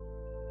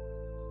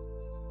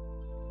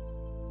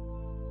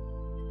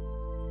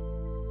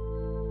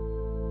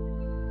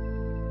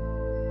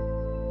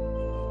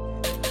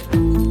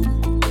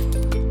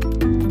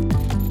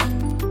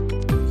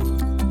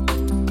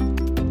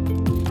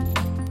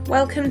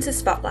Welcome to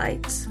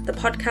Spotlight, the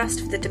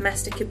podcast for the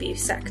domestic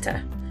abuse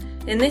sector.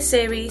 In this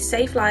series,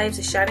 Safe Lives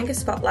is shining a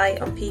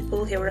spotlight on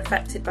people who are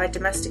affected by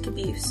domestic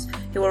abuse,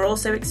 who are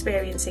also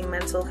experiencing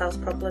mental health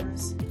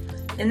problems.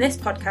 In this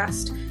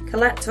podcast,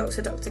 Colette talks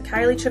to Dr.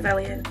 Kylie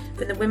Trevelyan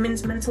from the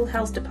Women's Mental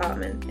Health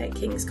Department at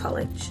King's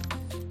College.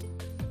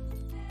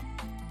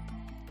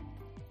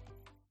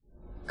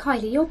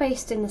 Kylie, you're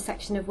based in the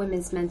section of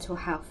Women's Mental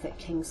Health at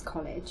King's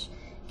College.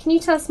 Can you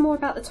tell us more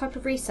about the type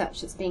of research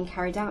that's being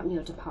carried out in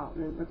your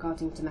department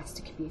regarding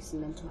domestic abuse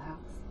and mental health?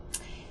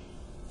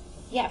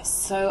 Yes,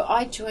 so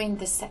I joined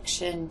the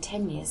section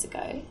 10 years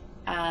ago,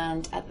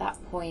 and at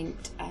that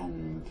point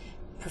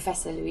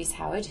Professor Louise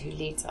Howard, who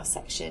leads our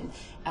section,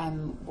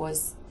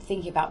 was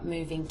thinking about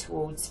moving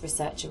towards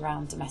research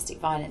around domestic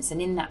violence,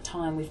 and in that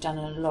time we've done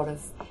a lot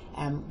of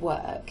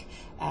work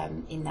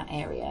in that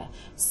area.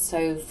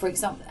 So for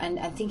example, and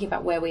thinking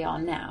about where we are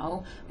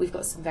now, we've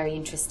got some very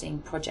interesting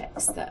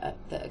projects that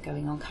are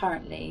going on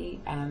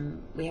currently.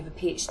 We have a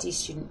PhD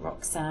student,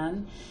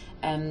 Roxanne,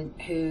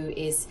 who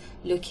is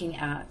looking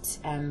at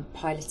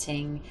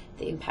piloting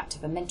the impact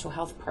of a mental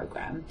health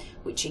programme,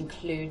 which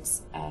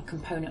includes a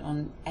component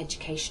on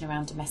education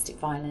around domestic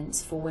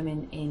violence for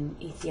women in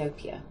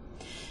Ethiopia.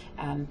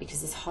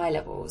 Because there's high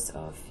levels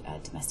of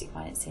domestic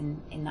violence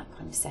in that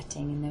kind of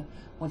setting, and they're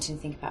wanting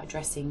to think about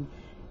addressing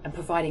and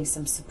providing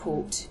some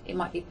support. It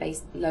might be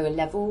based lower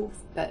level,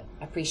 but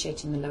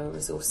appreciating the lower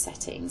resource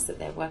settings that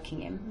they're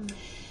working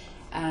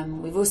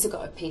in. We've also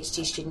got a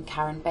PhD student,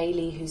 Karen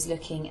Bailey, who's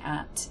looking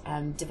at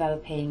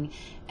developing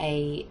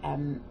a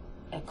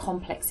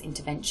complex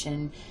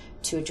intervention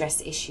to address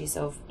issues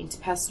of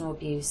interpersonal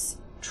abuse,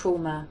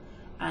 trauma,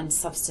 and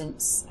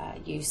substance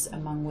use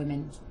among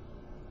women.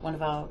 One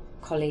of our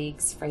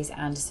colleagues, Fraser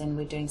Anderson,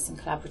 we're doing some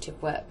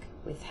collaborative work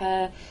with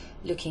her,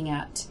 looking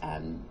at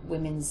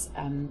women's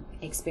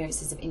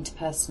experiences of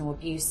interpersonal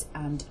abuse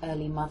and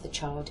early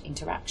mother-child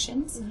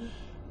interactions. Mm-hmm.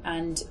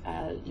 And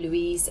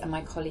Louise and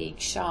my colleague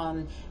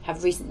Sian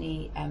have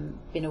recently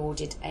been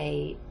awarded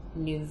a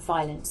new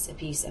violence,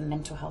 abuse and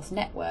mental health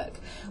network,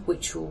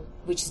 which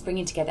is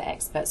bringing together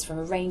experts from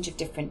a range of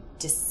different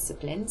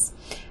disciplines,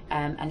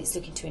 and it's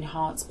looking to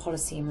enhance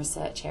policy and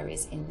research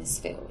areas in this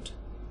field.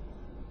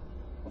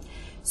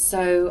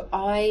 So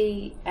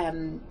I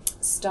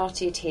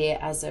started here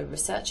as a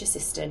research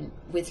assistant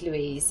with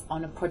Louise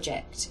on a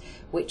project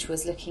which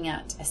was looking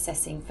at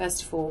assessing,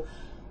 first of all,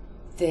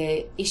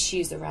 the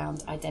issues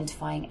around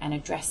identifying and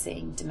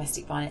addressing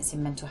domestic violence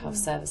in mental health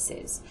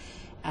services.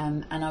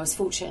 And I was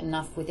fortunate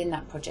enough within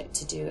that project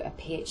to do a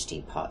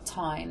PhD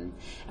part-time,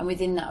 and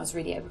within that I was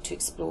really able to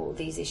explore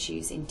these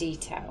issues in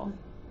detail.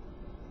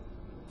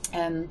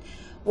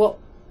 What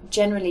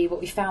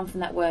we found from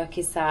that work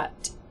is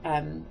that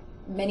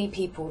many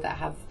people that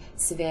have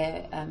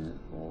severe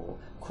or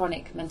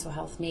chronic mental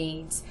health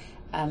needs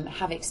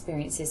have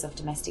experiences of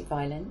domestic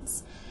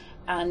violence,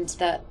 and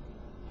that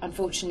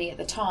unfortunately at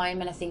the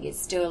time, and I think it's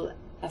still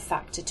a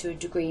factor to a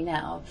degree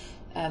now,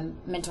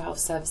 mental health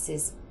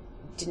services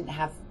didn't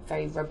have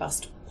very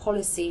robust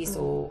policies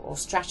or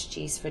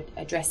strategies for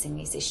addressing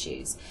these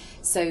issues.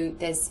 So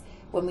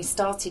when we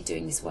started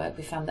doing this work,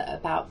 we found that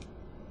about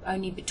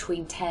only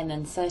between 10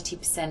 and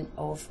 30%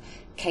 of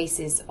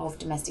cases of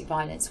domestic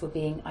violence were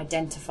being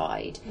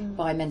identified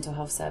by mental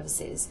health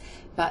services.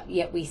 But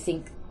yet we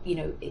think,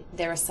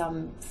 there are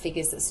some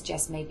figures that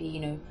suggest maybe,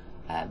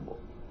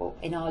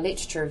 in our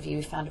literature review,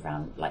 we found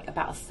around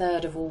about a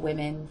third of all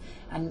women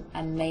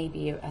and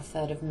maybe a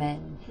third of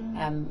men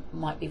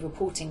might be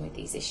reporting with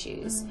these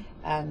issues,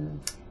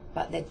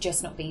 but they're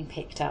just not being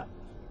picked up.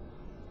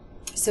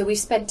 So we've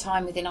spent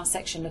time within our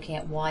section looking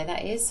at why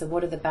that is. So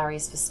what are the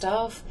barriers for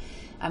staff,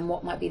 and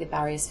what might be the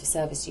barriers for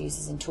service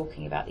users in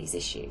talking about these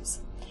issues?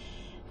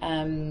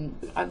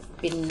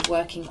 I've been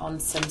working on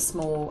some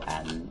small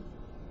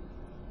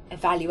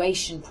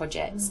evaluation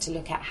projects to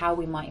look at how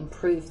we might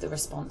improve the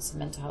response of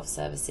mental health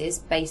services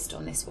based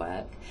on this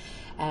work.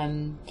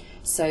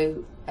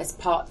 So as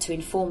part to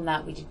inform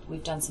that,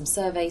 we've done some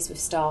surveys with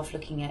staff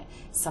looking at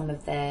some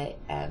of their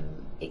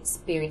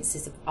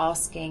experiences of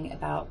asking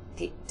about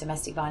the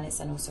domestic violence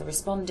and also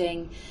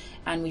responding,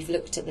 and we've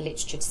looked at the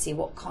literature to see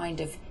what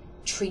kind of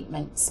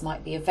treatments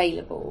might be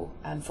available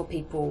for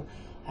people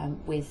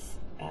with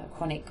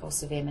chronic or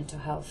severe mental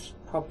health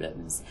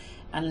problems.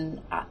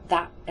 And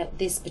at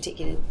this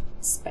particular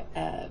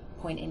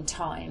point in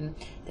time,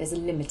 there's a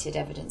limited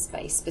evidence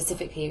base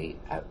specifically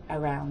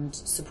around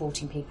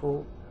supporting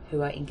people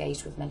who are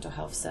engaged with mental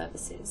health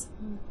services.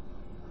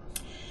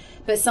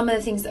 But some of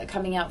the things that are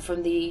coming out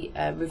from the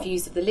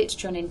reviews of the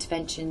literature on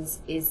interventions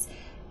is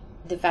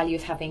the value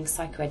of having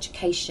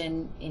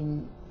psychoeducation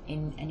in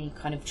any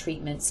kind of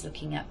treatments,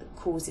 looking at the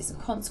causes and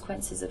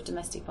consequences of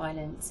domestic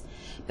violence,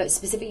 but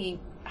specifically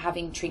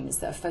having treatments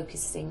that are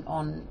focusing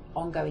on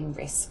ongoing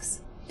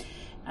risks.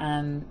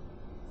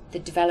 The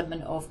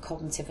development of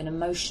cognitive and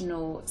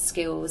emotional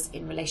skills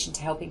in relation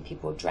to helping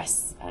people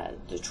address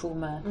the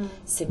trauma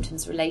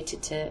symptoms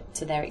related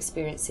to their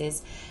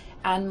experiences,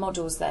 and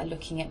models that are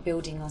looking at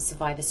building on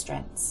survivor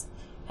strengths.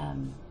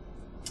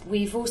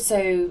 We've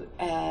also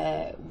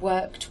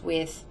worked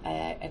with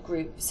a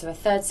group, so a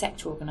third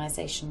sector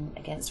organisation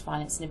against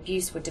violence and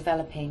abuse. We're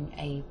developing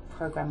a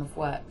programme of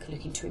work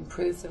looking to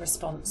improve the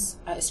response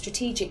at a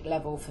strategic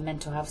level for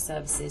mental health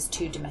services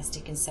to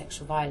domestic and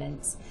sexual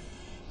violence.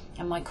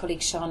 And my colleague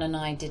Shana and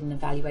I did an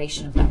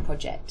evaluation of that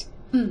project.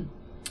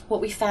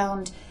 What we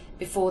found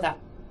before that,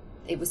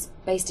 it was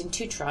based in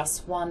 2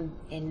 trusts, one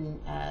in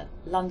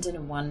London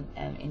and one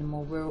in a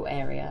more rural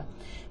area.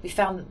 We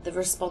found that the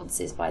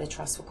responses by the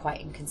trusts were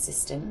quite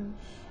inconsistent.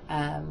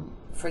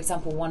 For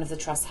example, one of the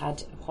trusts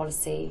had a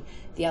policy,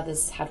 the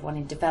others had one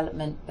in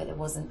development, but there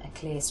wasn't a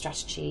clear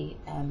strategy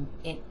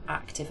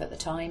active at the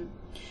time.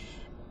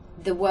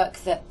 The work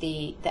that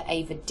the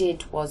AVA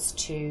did was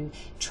to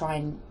try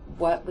and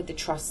work with the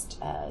trust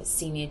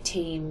senior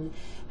team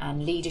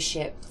and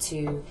leadership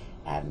to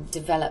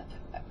develop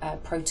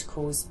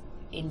protocols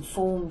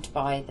informed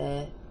by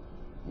the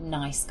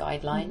NICE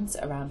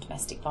guidelines around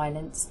domestic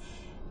violence.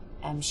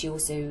 She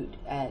also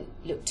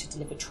looked to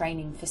deliver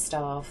training for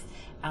staff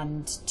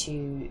and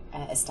to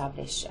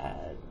establish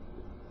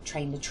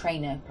train the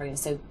trainer program,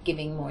 so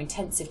giving more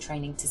intensive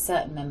training to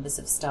certain members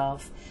of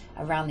staff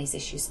around these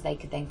issues so they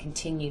could then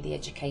continue the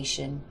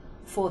education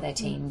for their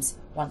teams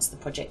once the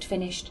project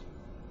finished.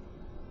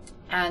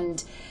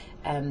 And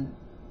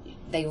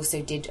they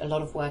also did a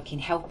lot of work in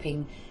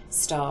helping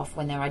staff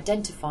when they're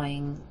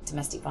identifying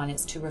domestic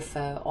violence to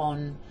refer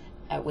on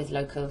with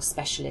local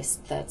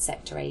specialist third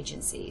sector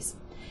agencies.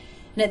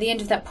 And at the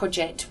end of that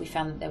project, we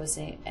found that there was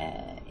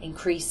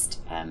increased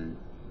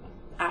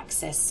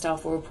access.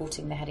 Staff were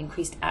reporting they had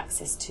increased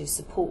access to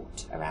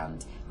support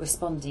around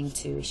responding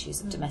to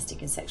issues of domestic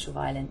and sexual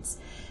violence,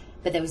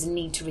 but there was a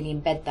need to really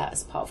embed that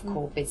as part of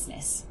core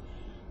business.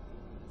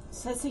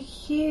 So it's a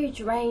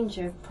huge range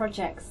of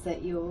projects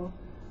that you're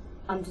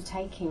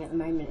undertaking at the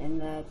moment in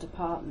the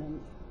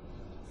department.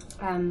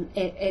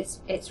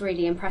 It's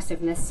really impressive,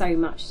 and there's so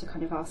much to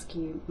kind of ask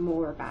you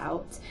more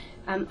about.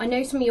 I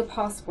know some of your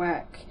past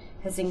work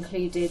has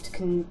included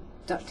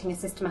conducting a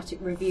systematic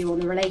review on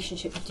the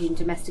relationship between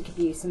domestic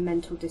abuse and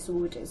mental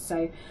disorders.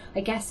 So I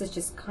guess as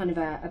just kind of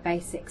a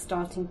basic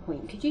starting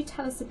point, could you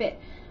tell us a bit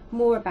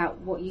more about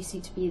what you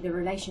see to be the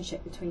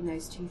relationship between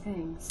those two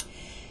things?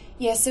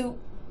 Yeah, so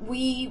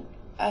it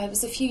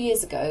was a few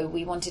years ago,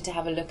 we wanted to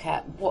have a look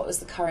at what was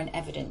the current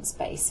evidence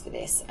base for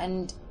this,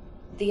 and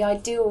the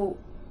ideal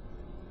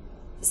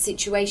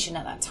situation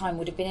at that time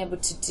would have been able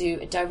to do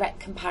a direct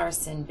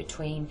comparison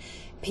between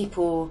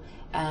people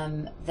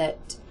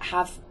that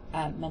have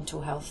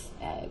mental health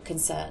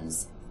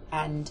concerns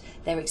and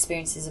their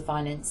experiences of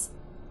violence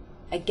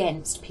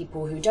against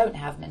people who don't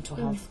have mental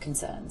health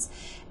concerns,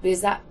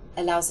 because that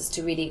allows us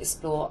to really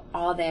explore,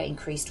 are there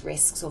increased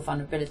risks or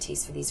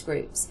vulnerabilities for these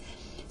groups?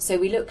 So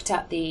we looked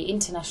at the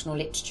international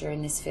literature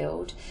in this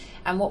field,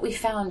 and what we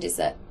found is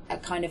that a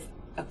kind of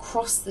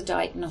across the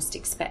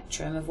diagnostic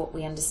spectrum of what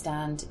we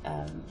understand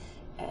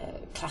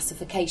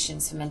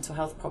classifications for mental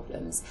health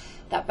problems,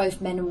 that both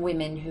men and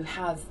women who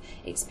have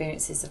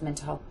experiences of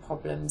mental health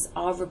problems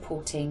are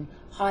reporting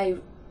high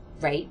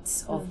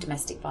rates of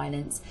domestic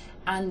violence,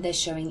 and they're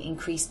showing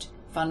increased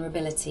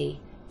vulnerability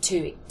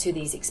to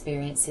these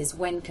experiences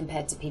when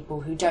compared to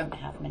people who don't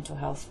have mental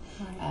health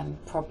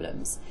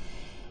problems.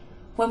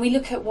 When we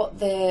look at what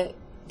the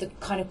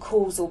kind of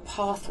causal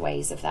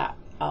pathways of that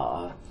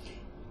are,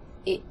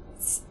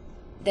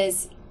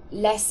 there's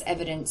less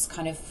evidence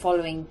kind of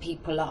following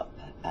people up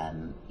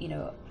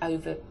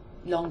over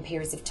long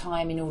periods of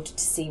time in order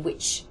to see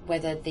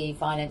whether the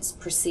violence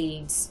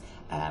precedes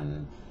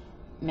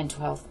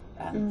mental health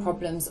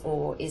problems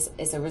or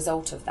is a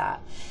result of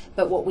that.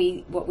 But what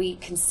we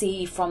can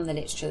see from the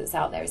literature that's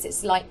out there is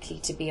it's likely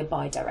to be a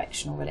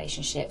bi-directional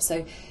relationship.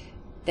 So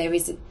there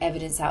is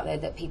evidence out there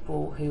that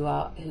people who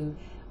are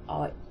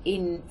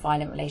in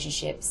violent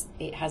relationships,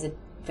 it has a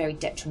very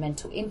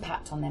detrimental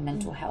impact on their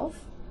mental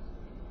health,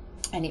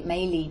 and it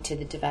may lead to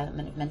the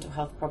development of mental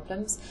health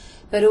problems,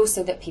 but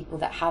also that people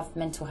that have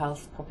mental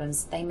health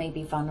problems, they may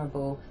be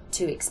vulnerable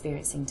to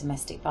experiencing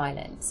domestic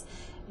violence.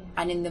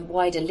 And in the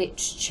wider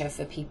literature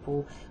for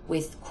people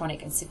with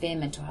chronic and severe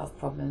mental health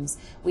problems,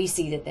 we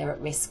see that they're at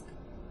risk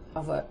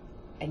of an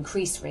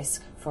increased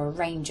risk for a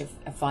range of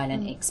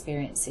violent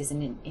experiences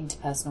and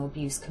interpersonal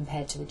abuse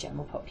compared to the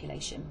general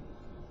population.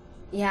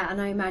 Yeah,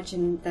 and I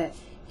imagine that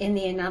in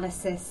the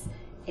analysis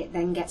it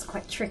then gets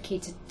quite tricky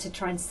to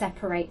try and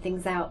separate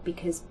things out,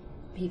 because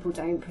people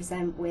don't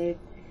present with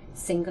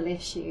single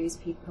issues.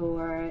 People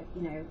are,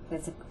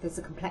 there's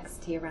a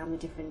complexity around the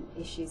different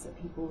issues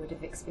that people would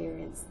have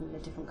experienced and the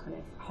different kind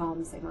of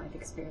harms they might have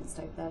experienced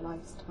over their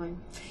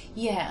lifetime.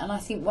 Yeah, and I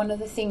think one of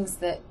the things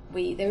that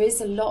there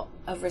is a lot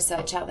of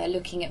research out there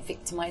looking at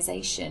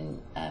victimisation,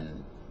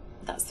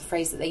 that's the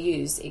phrase that they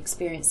use,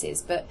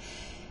 experiences, but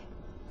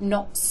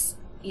not,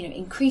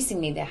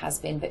 increasingly there has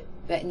been, but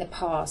in the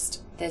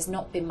past there's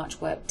not been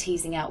much work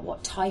teasing out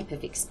what type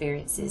of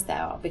experiences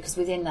there are, because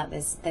within that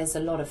there's a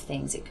lot of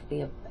things. It could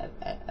be a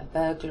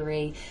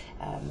burglary,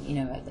 a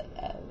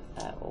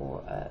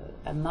or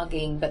a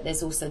mugging, but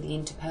there's also the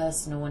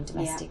interpersonal and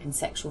domestic and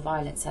sexual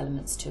violence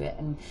elements to it.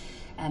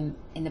 And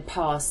in the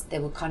past, they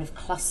were kind of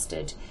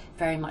clustered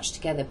very much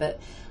together. But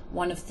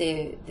one of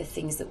the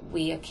things that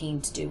we are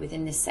keen to do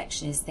within this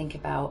section is think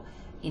about,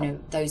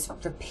 those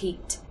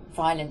repeat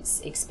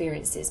violence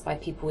experiences by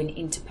people in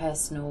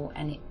interpersonal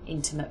and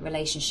intimate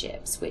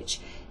relationships,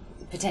 which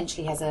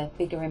potentially has a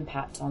bigger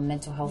impact on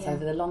mental health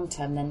over the long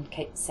term than,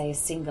 say, a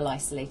single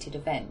isolated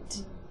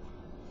event.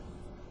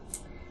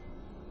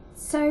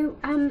 So,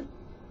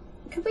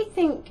 could we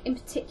think in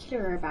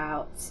particular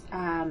about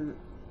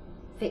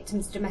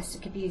victims of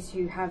domestic abuse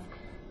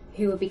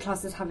who would be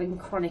classed as having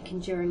chronic,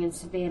 enduring and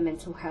severe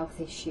mental health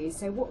issues?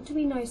 So what do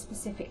we know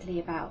specifically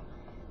about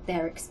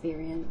their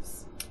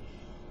experience?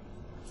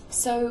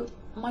 So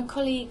my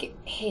colleague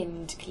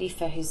Hind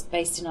Khalifa, who's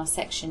based in our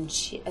section,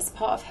 as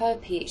part of her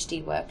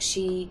PhD work,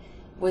 she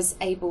was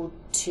able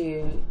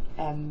to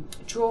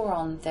draw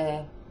on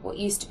what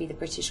used to be the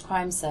British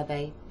Crime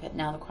Survey, but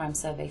now the Crime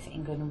Survey for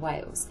England and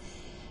Wales.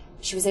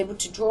 She was able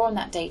to draw on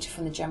that data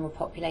from the general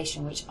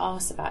population, which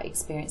asks about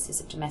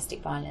experiences of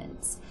domestic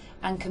violence,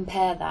 and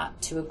compare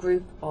that to a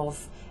group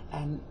of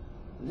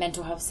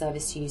mental health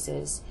service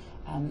users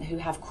who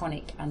have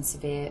chronic and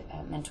severe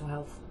mental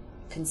health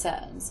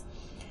concerns.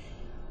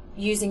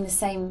 Using the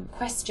same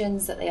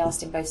questions that they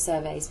asked in both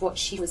surveys, what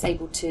she was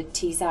able to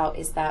tease out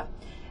is that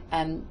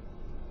the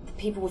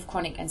people with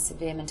chronic and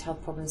severe mental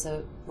health problems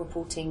are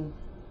reporting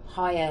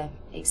higher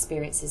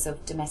experiences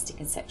of domestic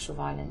and sexual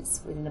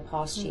violence within the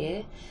past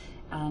year,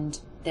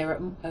 and they're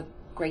at a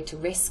greater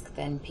risk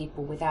than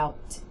people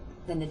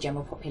than the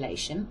general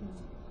population.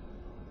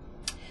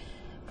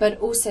 But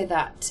also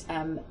that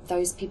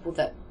those people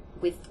that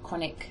with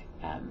chronic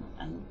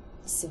and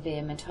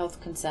severe mental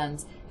health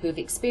concerns who have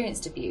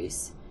experienced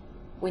abuse,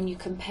 when you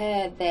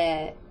compare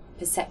their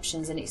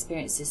perceptions and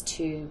experiences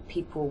to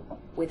people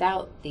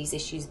without these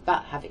issues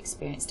but have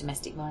experienced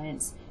domestic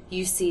violence,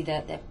 you see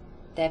that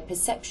their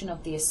perception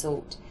of the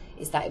assault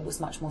is that it was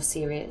much more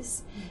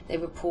serious. They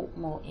report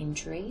more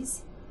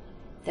injuries.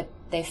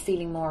 They're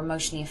feeling more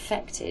emotionally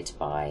affected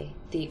by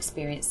the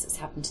experience that's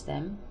happened to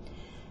them.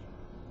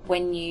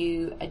 When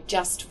you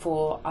adjust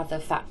for other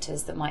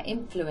factors that might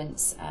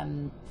influence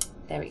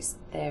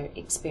their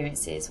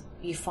experiences,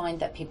 you find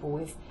that people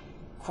with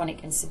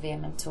chronic and severe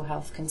mental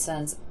health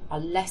concerns are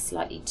less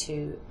likely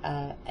to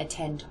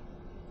attend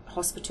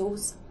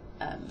hospitals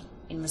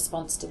in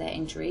response to their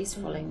injuries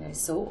following the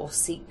assault, or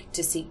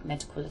seek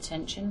medical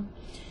attention,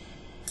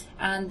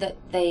 and that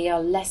they are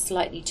less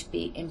likely to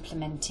be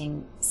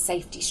implementing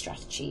safety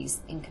strategies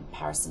in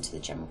comparison to the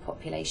general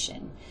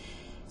population.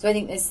 So I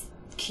think there's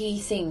key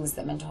things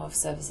that mental health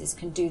services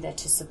can do there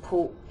to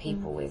support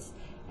people with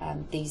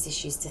these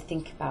issues, to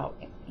think about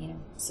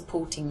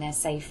supporting their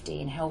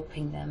safety and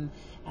helping them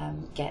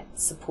get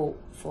support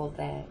for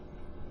their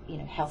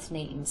health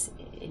needs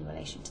in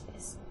relation to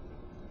this.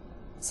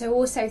 So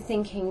also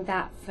thinking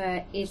that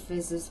for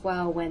IDVAs as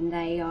well, when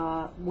they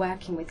are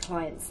working with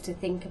clients, to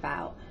think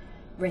about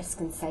risk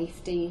and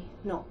safety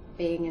not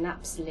being an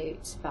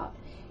absolute, but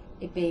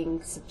it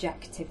being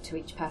subjective to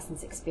each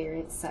person's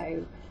experience.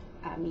 So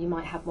you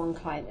might have one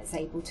client that's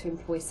able to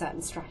employ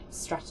certain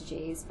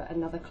strategies, but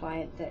another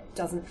client that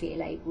doesn't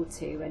feel able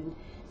to, and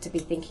to be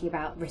thinking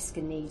about risk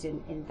and need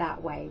in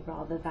that way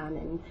rather than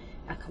in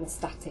a kind of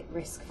static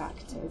risk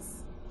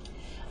factors.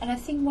 And I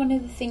think one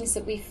of the things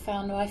that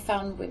I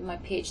found with my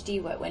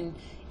PhD work when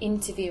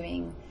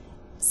interviewing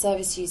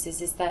service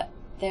users is that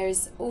there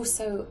is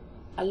also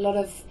a lot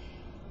of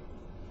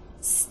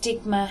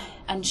stigma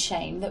and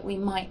shame that we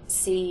might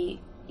see,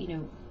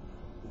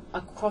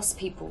 across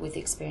people with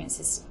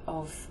experiences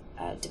of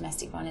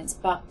domestic violence,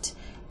 but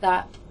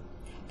that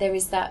there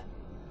is that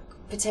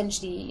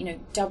potentially,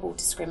 double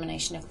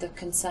discrimination of the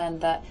concern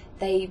that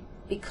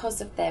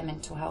because of their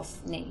mental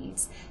health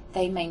needs,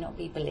 they may not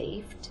be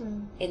believed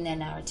in their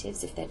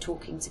narratives if they're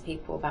talking to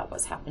people about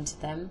what's happened to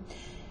them.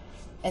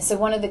 And so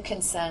one of the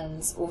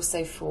concerns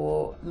also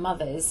for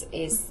mothers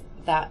is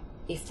that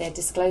if they're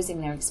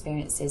disclosing their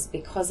experiences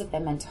because of their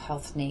mental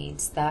health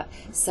needs, that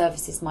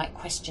services might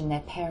question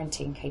their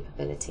parenting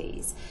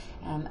capabilities,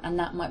 and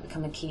that might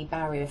become a key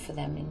barrier for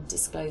them in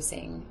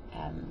disclosing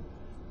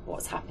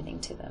what's happening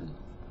to them.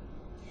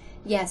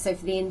 Yeah, so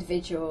for the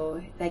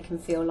individual, they can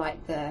feel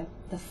like the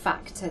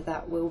factor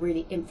that will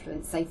really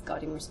influence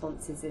safeguarding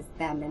responses is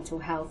their mental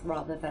health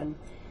rather than,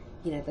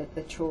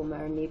 the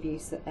trauma and the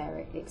abuse that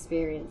they're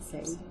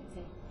experiencing. Absolutely.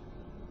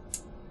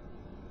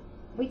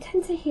 We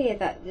tend to hear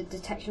that the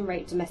detection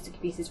rate of domestic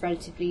abuse is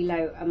relatively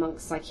low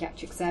amongst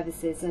psychiatric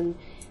services, and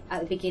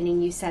at the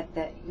beginning you said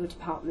that your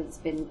department's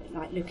been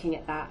looking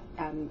at that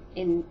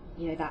in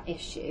that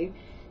issue.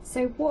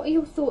 So what are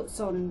your thoughts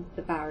on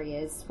the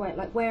barriers?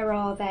 Where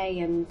are they,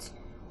 and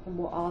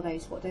what are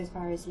those? What those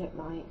barriers look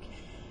like?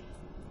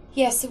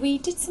 Yeah, so we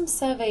did some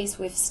surveys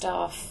with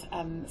staff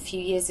a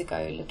few years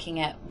ago looking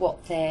at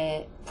what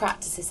their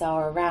practices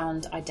are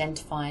around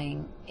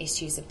identifying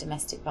issues of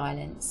domestic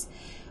violence.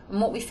 And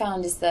what we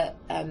found is that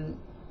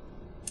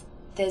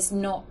there's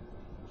not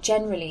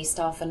generally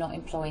staff are not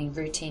employing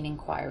routine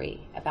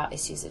inquiry about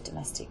issues of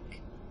domestic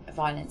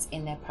violence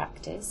in their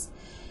practice,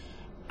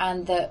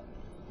 and that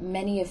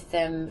many of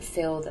them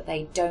feel that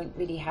they don't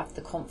really have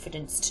the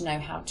confidence to know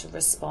how to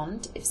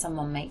respond if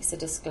someone makes a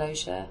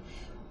disclosure,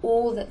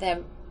 or that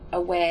they're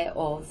aware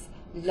of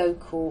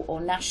local or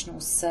national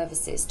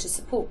services to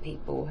support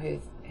people who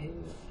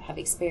have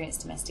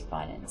experienced domestic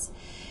violence.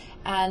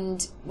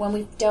 And when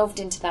we've delved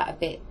into that a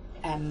bit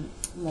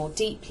more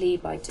deeply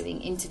by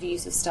doing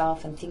interviews with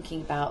staff and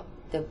thinking about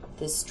the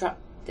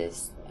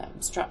structures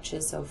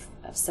of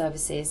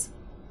services,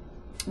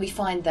 we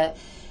find that,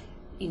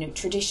 you know,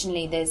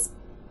 traditionally there's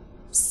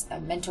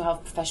mental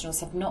health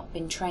professionals have not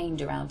been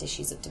trained around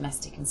issues of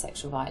domestic and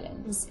sexual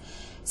violence,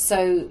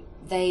 so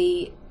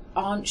they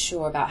aren't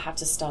sure about how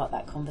to start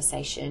that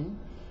conversation.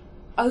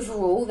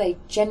 Overall, they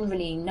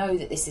generally know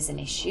that this is an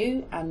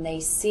issue, and they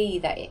see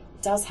that it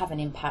does have an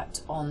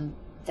impact on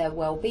their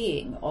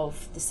well-being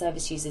of the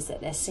service users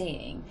that they're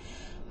seeing,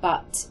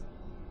 but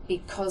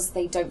because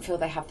they don't feel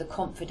they have the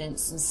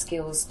confidence and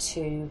skills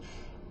to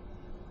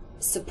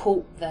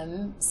support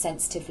them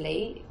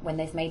sensitively when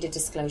they've made a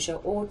disclosure,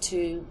 or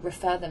to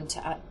refer them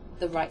to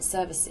the right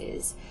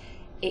services,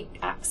 it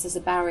acts as a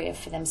barrier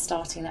for them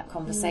starting that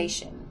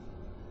conversation.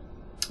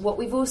 What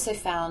we've also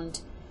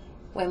found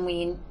when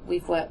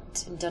we've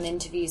worked and done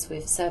interviews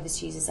with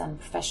service users and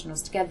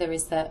professionals together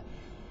is that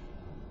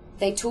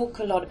they talk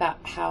a lot about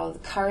how the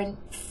current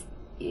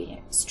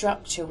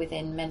structure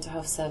within mental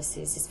health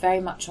services is very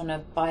much on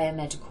a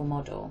biomedical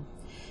model.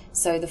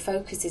 So the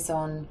focus is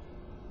on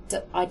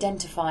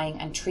identifying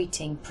and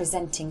treating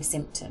presenting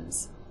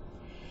symptoms.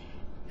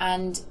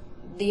 And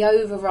the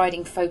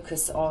overriding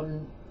focus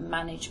on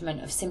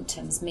management of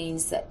symptoms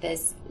means that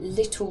there's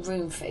little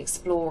room for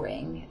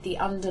exploring the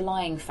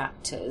underlying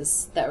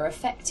factors that are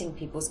affecting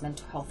people's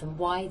mental health and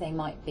why they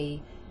might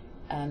be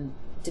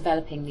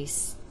developing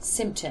these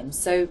symptoms.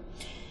 So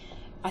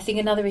I think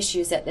another issue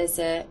is that there's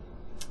a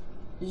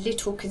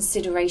little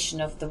consideration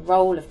of the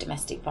role of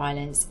domestic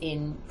violence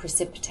in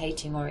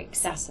precipitating or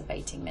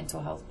exacerbating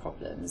mental health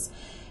problems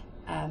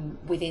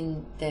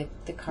within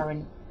the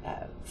current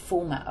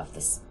format of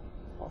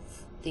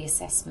the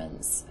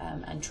assessments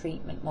and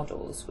treatment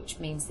models, which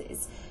means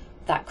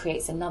that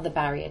creates another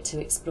barrier to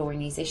exploring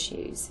these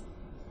issues.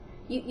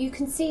 You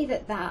can see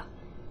that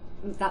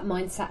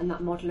mindset and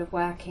that model of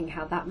working,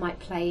 how that might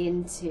play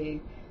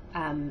into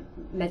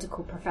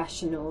medical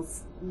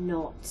professionals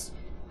not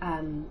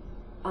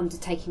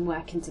undertaking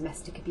work in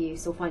domestic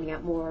abuse or finding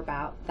out more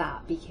about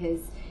that,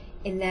 because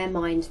in their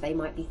mind they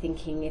might be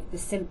thinking, if the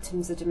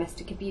symptoms are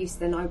domestic abuse,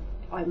 then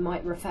I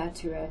might refer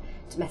to a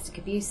domestic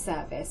abuse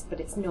service, but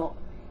it's not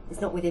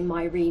within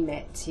my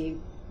remit to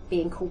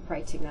be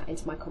incorporating that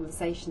into my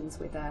conversations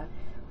with a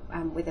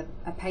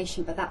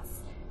patient. But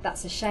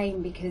that's a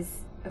shame, because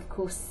of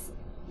course,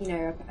 you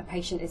know, a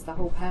patient is the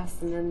whole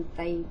person, and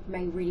they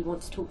may really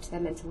want to talk to their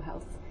mental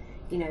health,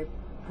 you know,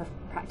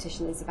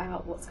 practitioners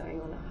about what's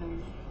going on at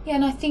home. Yeah,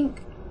 and I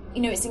think,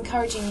 you know, it's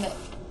encouraging that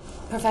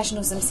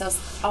professionals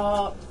themselves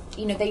are,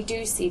 you know, they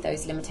do see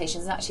those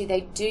limitations, and actually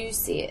they do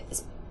see it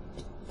as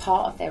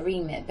part of their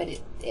remit, but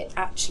it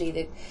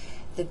actually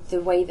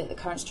the way that the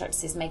current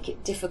structures make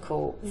it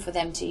difficult for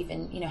them to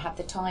even, you know, have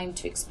the time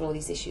to explore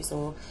these issues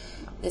or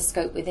the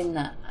scope within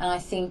that. And I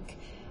think,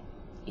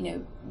 you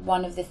know,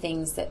 one of the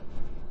things that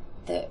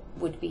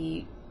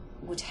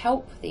would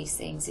help these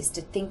things is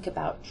to think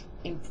about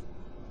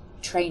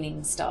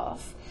training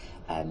staff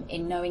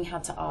in knowing how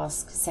to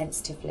ask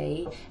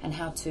sensitively and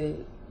how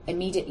to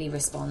immediately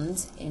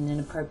respond in an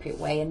appropriate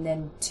way, and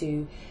then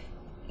to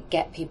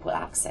get people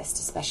access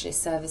to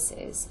specialist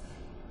services.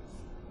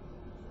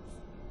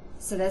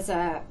 So there's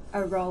a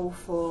role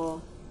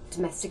for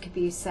domestic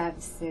abuse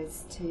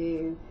services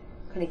to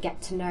kind of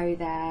get to know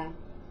their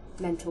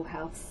mental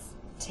health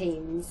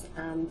teams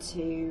and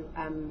to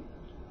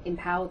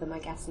empower them, I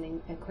guess,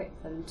 and equip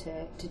them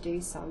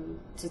to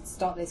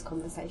start those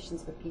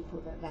conversations with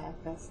people that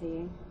they're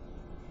seeing.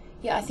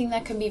 Yeah, I think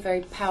that can be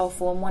very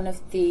powerful, and one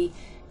of the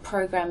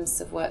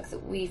programs of work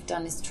that we've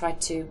done is try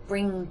to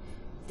bring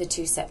the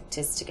two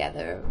sectors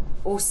together.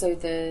 Also,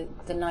 the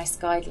NICE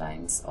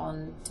guidelines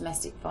on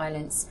domestic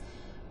violence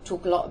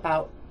talk a lot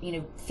about, you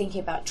know,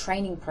 thinking about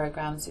training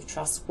programs of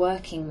trust,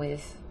 working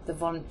with the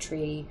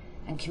voluntary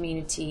and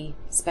community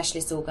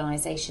specialist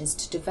organisations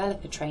to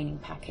develop a training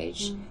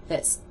package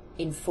that's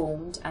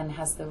informed and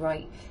has the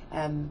right,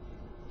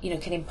 you know,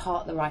 can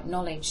impart the right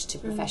knowledge to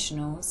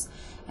professionals,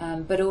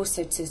 but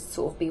also to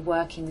sort of be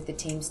working with the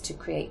teams to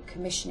create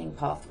commissioning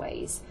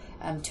pathways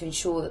to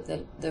ensure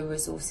that the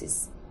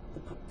resources,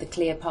 the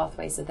clear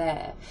pathways are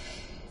there.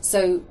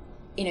 So,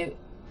 you know,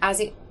 as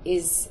it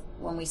is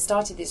when we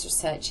started this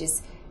research,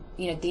 is,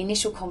 you know, the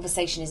initial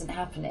conversation isn't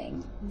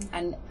happening,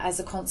 and as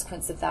a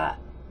consequence of that,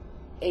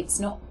 it's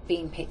not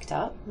being picked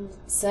up.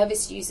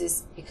 Service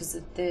users, because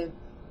of the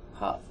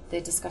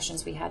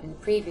discussions we had in the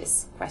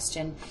previous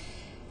question,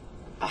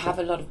 have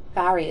a lot of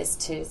barriers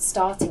to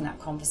starting that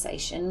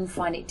conversation,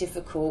 find it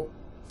difficult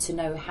to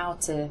know how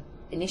to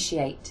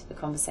initiate the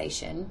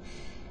conversation.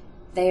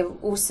 they're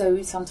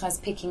also sometimes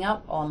picking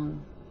up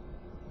on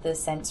the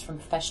sense from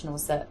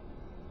professionals that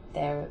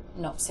they're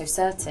not so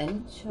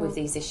certain with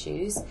these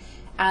issues,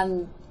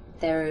 and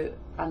they're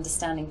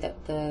understanding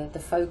that the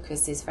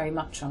focus is very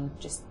much on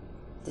just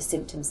the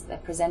symptoms that they're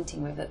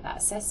presenting with at that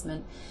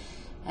assessment.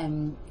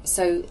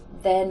 So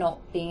they're not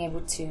being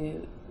able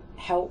to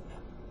help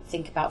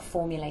think about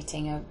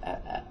formulating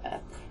a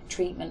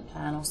treatment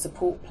plan or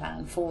support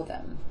plan for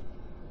them.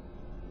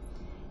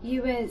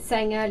 You were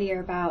saying earlier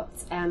about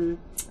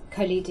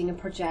co-leading a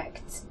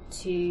project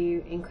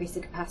to increase the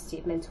capacity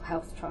of mental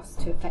health trusts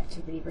to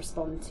effectively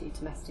respond to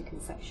domestic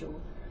and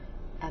sexual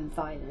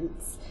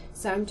violence.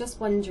 So I'm just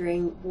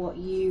wondering what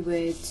you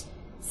would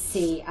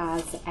see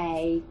as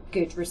a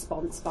good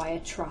response by a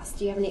trust.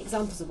 Do you have any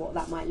examples of what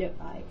that might look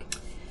like?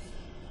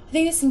 I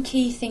think there's some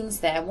key things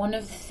there. One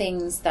of the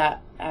things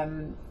that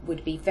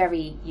would be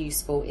very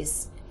useful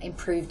is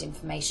improved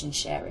information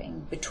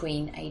sharing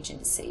between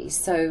agencies.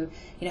 So,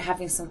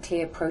 having some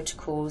clear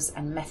protocols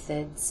and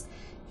methods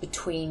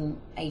between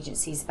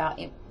agencies about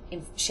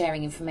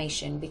sharing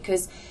information,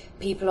 because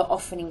people are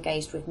often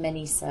engaged with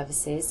many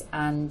services,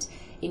 and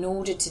in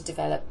order to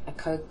develop a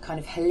kind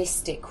of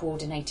holistic,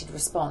 coordinated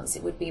response,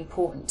 it would be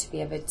important to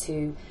be able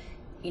to,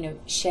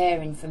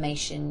 share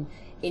information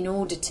in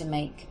order to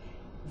make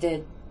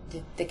the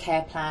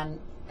care plan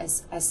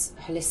as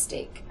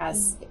holistic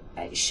as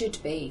it should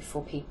be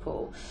for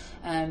people.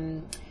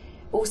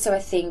 Also, I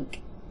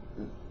think,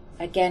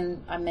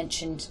 again, I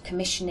mentioned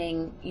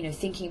commissioning,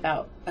 thinking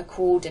about a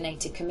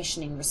coordinated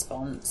commissioning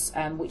response,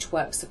 which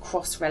works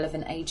across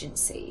relevant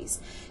agencies.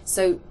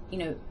 So,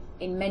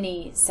 in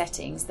many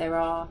settings, there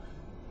are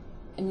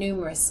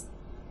numerous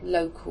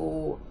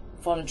local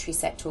voluntary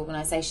sector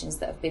organisations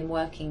that have been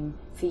working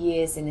for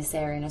years in this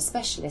area and are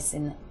specialists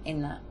in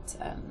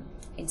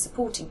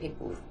supporting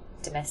people with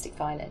domestic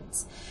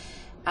violence.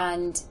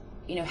 And,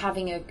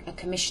 having a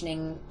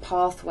commissioning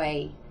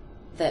pathway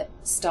that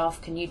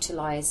staff can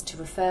utilise to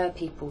refer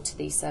people to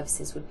these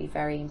services would be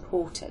very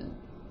important.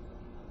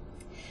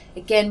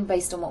 Again,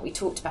 based on what we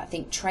talked about, I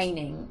think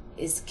training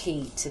is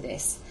key to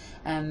this.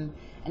 And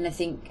I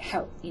think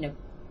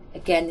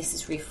again, this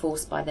is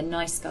reinforced by the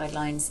NICE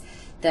guidelines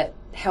that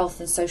health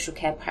and social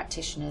care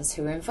practitioners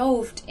who are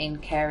involved in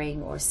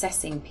caring or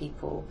assessing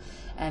people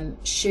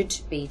should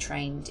be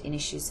trained in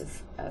issues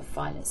of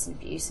violence and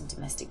abuse and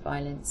domestic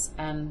violence,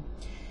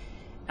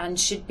 and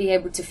should be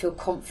able to feel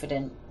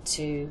confident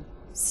to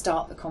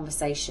start the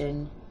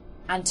conversation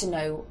and to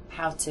know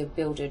how to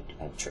build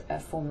a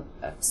form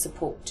of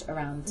support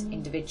around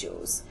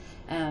individuals,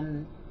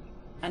 and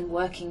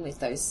working with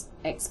those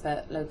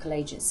expert local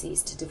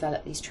agencies to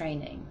develop these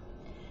training.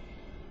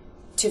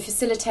 To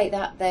facilitate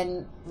that,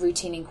 then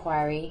routine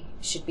inquiry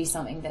should be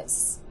something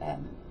that's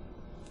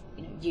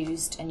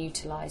used and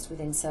utilised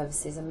within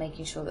services, and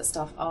making sure that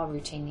staff are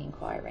routinely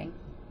inquiring.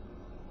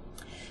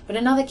 But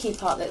another key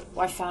part that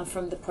I found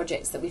from the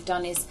projects that we've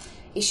done is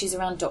issues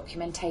around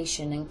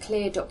documentation, and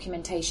clear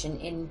documentation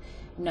in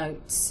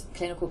notes,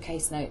 clinical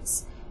case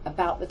notes,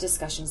 about the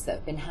discussions that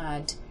have been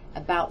had,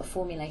 about the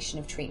formulation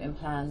of treatment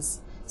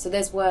plans. So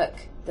there's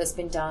work that's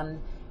been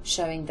done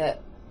showing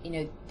that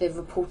the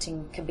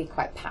reporting can be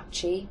quite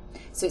patchy,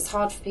 so it's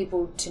hard for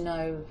people to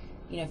know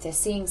if they're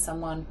seeing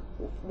someone,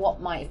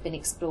 what might have been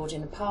explored in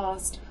the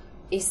past,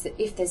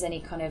 if there's any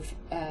kind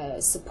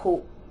of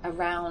support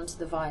around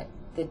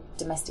the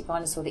domestic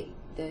violence or the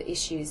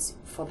issues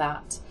for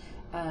that,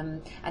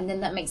 and then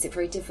that makes it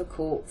very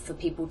difficult for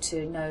people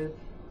to know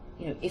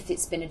if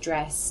it's been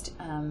addressed,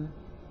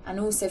 and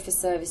also for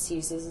service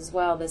users as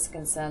well. There's a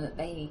concern that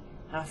they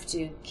have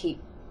to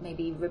keep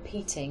maybe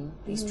repeating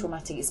these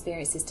traumatic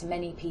experiences to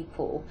many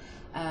people,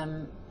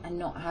 and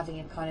not having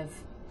a kind of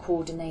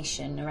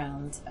coordination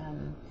around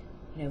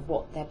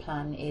what their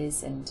plan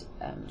is, and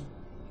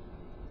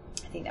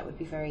I think that would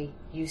be very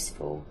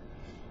useful.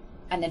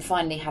 And then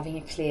finally, having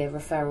a clear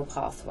referral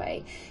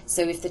pathway.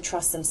 So if the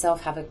trusts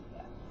themselves have a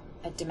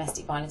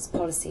domestic violence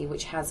policy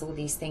which has all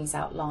these things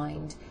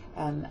outlined,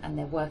 and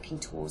they're working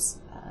towards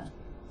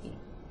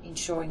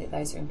ensuring that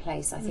those are in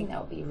place, I think that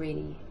would be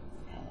really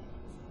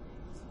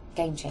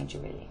game changer,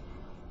 really.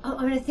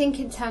 I think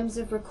in terms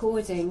of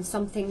recording,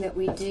 something that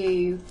we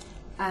do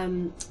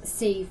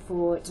see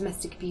for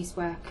domestic abuse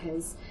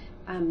workers,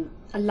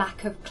 a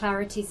lack of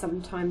clarity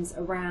sometimes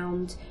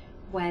around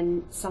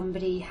when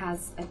somebody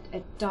has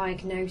a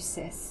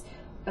diagnosis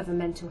of a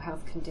mental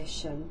health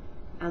condition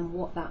and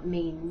what that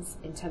means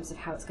in terms of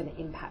how it's going to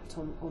impact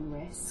on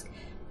risk,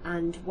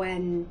 and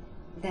when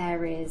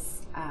there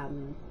is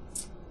kind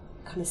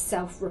of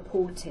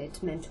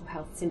self-reported mental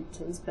health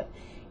symptoms but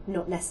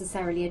not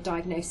necessarily a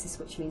diagnosis,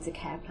 which means a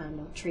care plan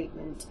or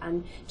treatment,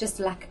 and just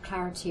a lack of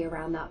clarity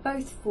around that,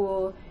 both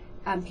for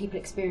people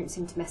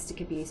experiencing domestic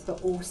abuse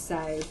but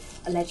also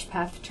alleged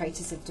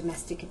perpetrators of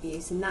domestic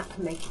abuse, and that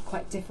can make it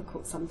quite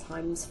difficult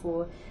sometimes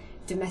for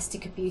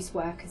domestic abuse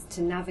workers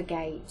to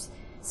navigate.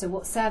 So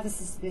what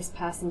services is this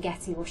person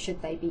getting, or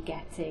should they be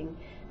getting,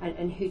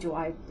 and who do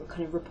I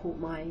kind of report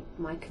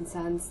my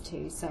concerns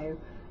to? So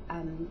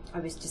I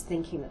was just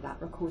thinking that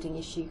recording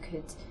issue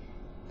could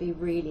be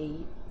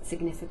really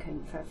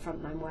significant for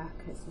frontline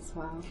workers as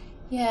well.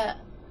 Yeah,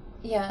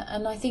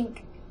 and I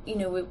think, you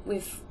know,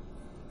 with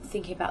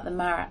thinking about the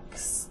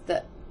MARACs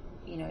that,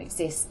 you know,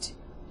 exist,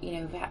 you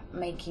know,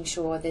 making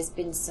sure there's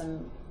been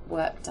some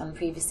work done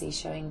previously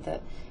showing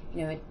that,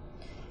 you know,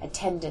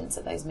 attendance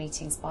at those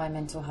meetings by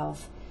mental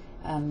health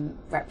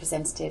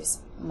representatives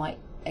might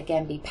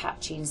again be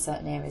patchy in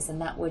certain areas,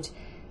 and that would,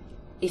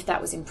 if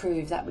that was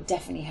improved, that would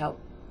definitely help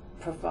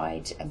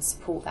provide and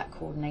support that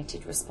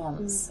coordinated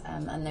response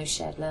and those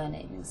shared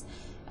learnings.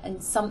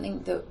 And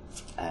something that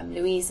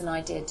Louise and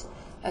I did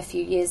a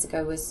few years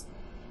ago was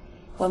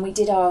when we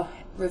did our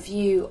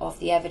review of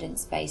the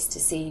evidence base to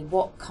see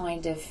what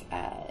kind of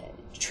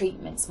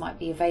treatments might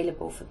be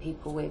available for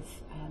people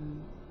with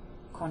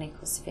chronic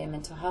or severe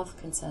mental health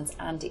concerns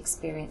and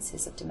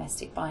experiences of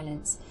domestic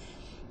violence.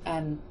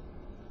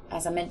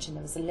 As I mentioned,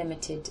 there was a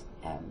limited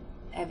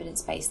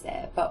evidence base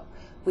there, but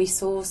we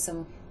saw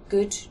some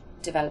good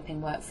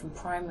developing work from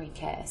primary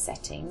care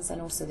settings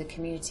and also the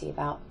community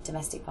about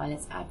domestic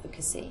violence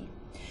advocacy.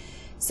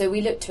 So we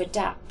looked to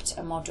adapt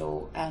a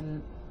model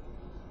and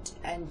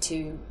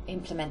to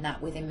implement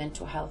that within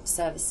mental health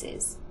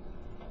services.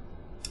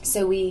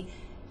 So we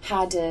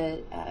had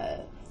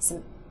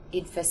some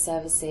IDFA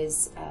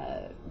services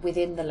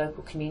within the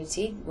local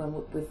community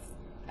with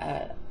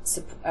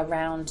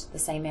around the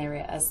same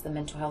area as the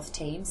mental health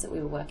teams that we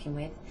were working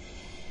with.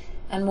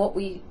 And what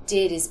we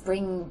did is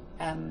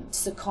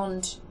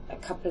second a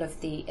couple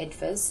of the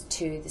IDFAs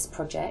to this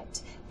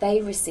project.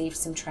 They received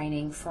some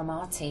training from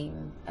our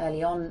team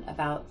early on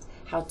about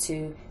how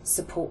to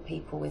support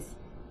people with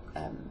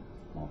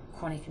more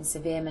chronic and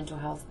severe mental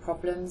health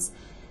problems.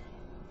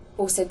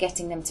 Also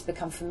getting them to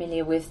become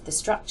familiar with the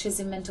structures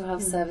in mental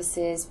health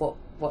services,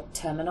 what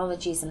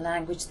terminologies and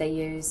language they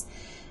use.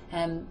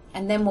 And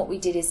then what we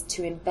did is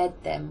to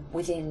embed them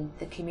within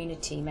the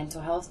community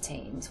mental health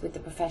teams with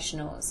the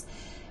professionals,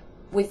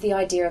 with the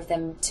idea of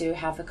them to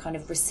have a kind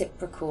of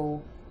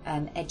reciprocal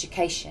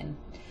education,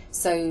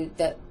 so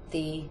that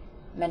the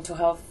mental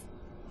health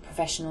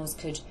professionals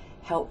could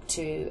help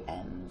to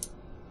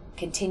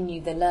continue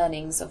the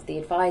learnings of the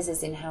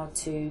advisors in how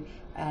to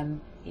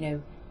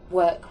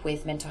work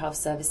with mental health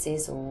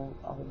services or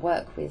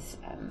work with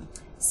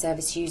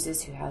service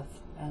users who have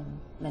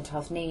mental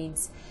health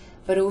needs,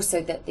 but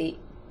also that the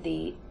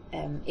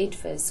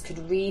IDFAs could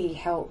really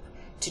help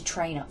to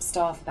train up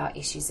staff about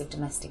issues of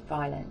domestic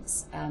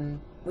violence,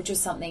 which was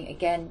something,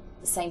 again,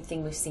 the same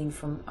thing we've seen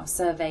from our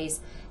surveys,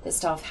 that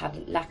staff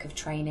had lack of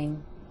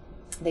training,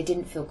 they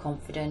didn't feel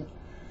confident,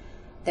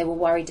 they were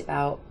worried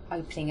about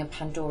opening a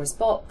Pandora's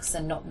box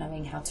and not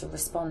knowing how to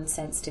respond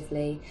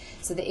sensitively.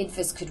 So the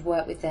IDFAs could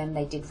work with them.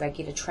 They did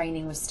regular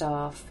training with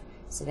staff,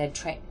 so they'd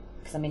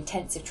some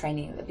intensive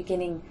training at the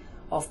beginning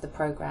of the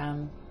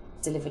programme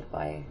delivered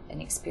by an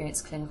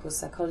experienced clinical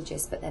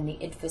psychologist, but then the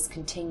IDFAs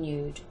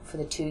continued for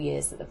the 2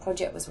 years that the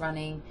project was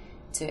running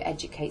to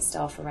educate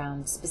staff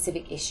around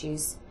specific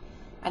issues,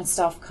 and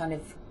staff kind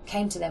of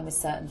came to them with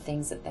certain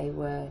things that they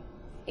were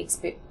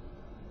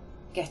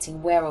getting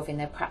aware of in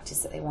their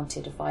practice that they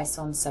wanted advice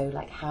on, so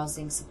like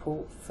housing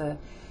support for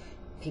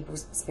people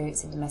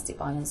experiencing domestic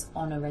violence,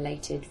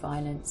 honour-related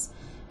violence,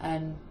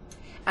 and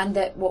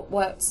that what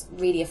works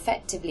really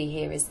effectively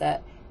here is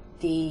that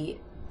the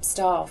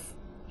staff,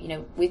 you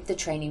know, with the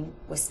training,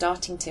 we're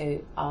starting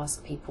to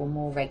ask people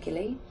more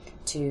regularly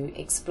to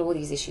explore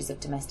these issues of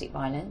domestic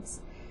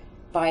violence.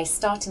 By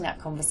starting that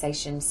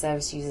conversation,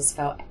 service users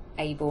felt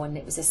able, and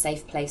it was a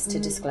safe place to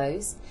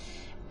disclose.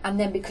 And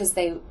then because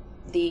the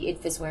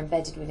IDFAs were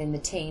embedded within the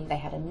team, they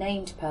had a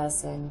named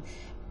person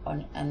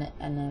and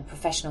a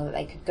professional that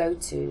they could go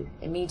to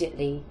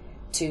immediately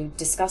to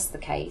discuss the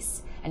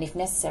case, and if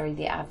necessary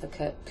the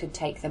advocate could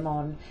take them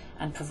on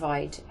and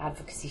provide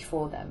advocacy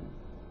for them.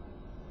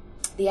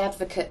 The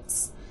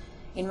advocates,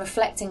 in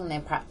reflecting on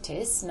their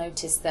practice,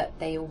 noticed that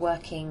they are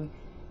working,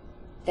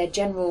 their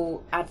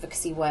general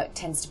advocacy work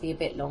tends to be a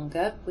bit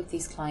longer with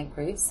these client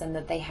groups, and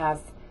that they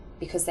have,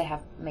 because they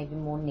have maybe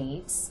more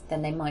needs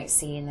than they might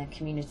see in their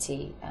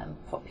community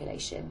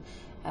population,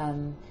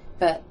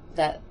 but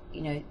that,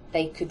 you know,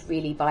 they could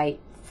really,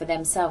 for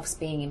themselves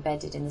being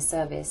embedded in the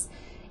service,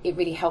 it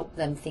really helped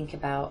them think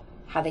about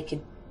how they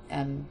could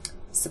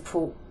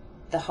support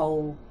the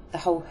whole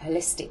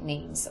holistic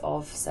needs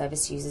of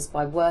service users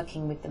by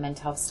working with the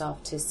mental health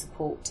staff to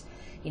support,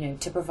 you know,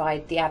 to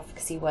provide the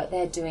advocacy work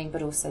they're doing,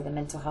 but also the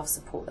mental health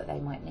support that they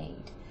might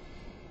need.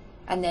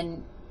 And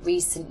then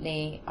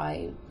recently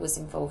I was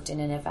involved in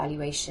an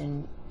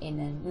evaluation in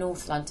a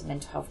North London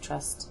Mental Health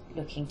Trust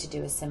looking to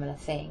do a similar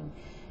thing.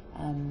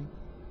 And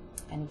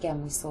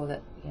again, we saw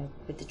that, you know,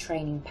 with the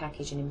training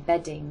package and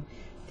embedding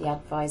the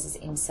advisors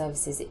in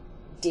services, it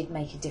did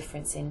make a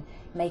difference in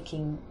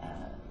making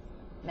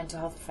mental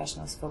health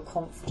professionals feel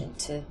confident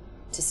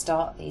to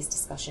start these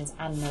discussions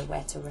and know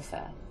where to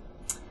refer.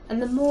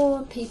 And the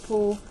more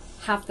people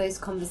have those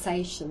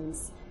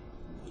conversations,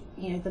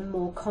 you know, the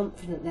more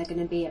confident they're going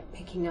to be at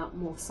picking up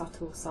more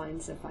subtle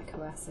signs of like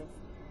coercive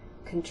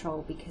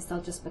control, because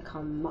they'll just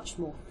become much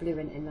more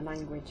fluent in the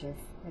language of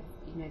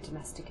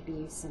domestic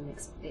abuse and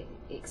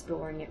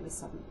exploring it with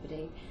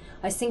somebody.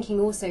 I was thinking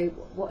also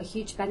what a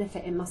huge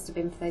benefit it must have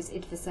been for those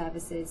IDVA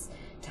services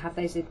to have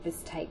those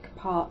IDVAs take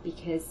part,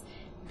 because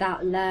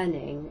that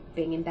learning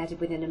being embedded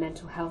within a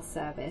mental health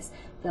service,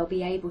 they'll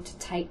be able to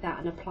take that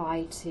and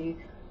apply to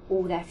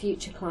all their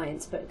future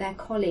clients, but their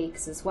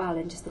colleagues as well,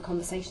 and just the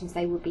conversations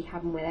they would be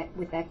having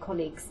with their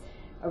colleagues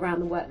around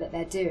the work that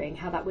they're doing,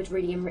 how that would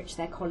really enrich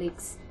their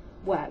colleagues'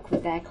 work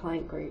with their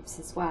client groups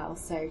as well.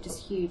 So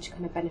just huge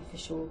kind of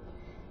beneficial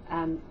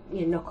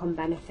knock-on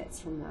benefits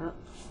from that.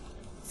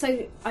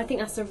 So I think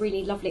that's a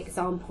really lovely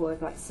example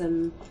of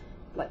some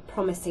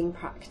promising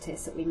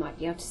practice that we might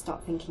be able to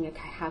start thinking,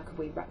 okay, how could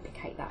we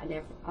replicate that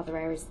in other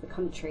areas of the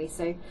country?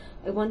 So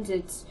I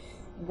wondered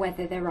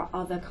whether there are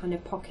other kind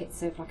of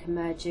pockets of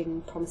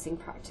emerging promising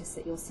practice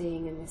that you're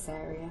seeing in this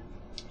area.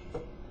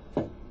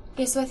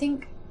 Yeah, so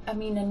I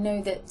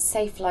know that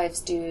Safe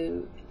Lives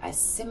do a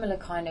similar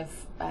kind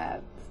of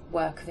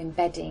work of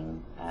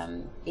embedding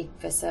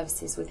IDVA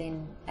services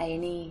within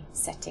A&E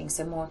settings,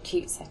 so more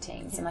acute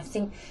settings. Yeah. And I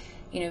think,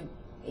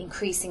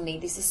 increasingly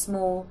these are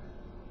small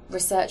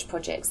research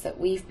projects that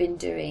we've been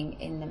doing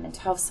in the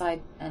mental health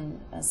side,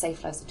 and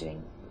Safe Lives are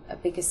doing a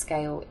bigger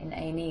scale in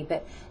A&E,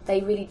 but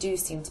they really do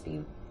seem to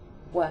be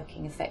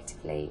working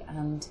effectively,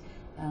 and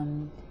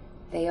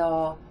they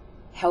are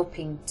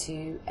helping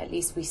to, at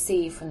least we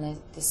see from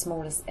the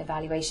smallest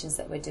evaluations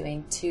that we're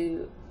doing,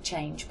 to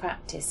change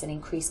practice and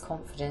increase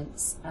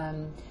confidence.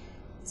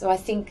 So I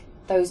think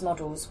those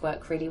models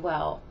work really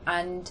well.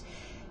 And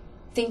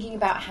thinking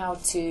about how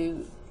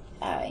to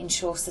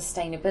ensure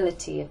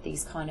sustainability of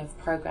these kind of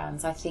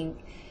programs, I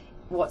think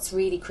what's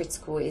really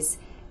critical is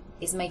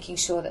making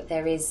sure that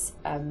there is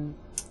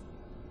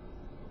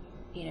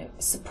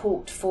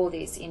support for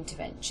these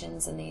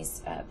interventions and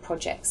these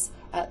projects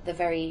at the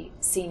very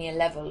senior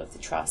level of the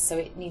trust. So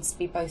it needs to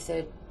be both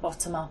a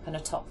bottom-up and a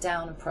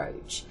top-down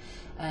approach,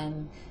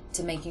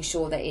 to making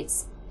sure that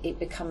it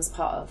becomes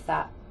part of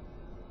that.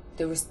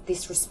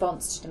 This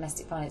response to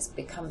domestic violence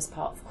becomes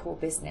part of core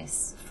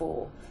business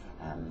for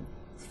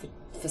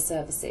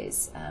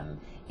services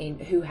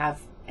who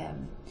have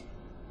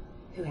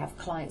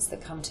clients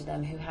that come to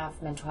them who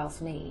have mental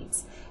health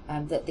needs.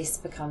 That this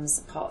becomes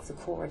part of the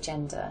core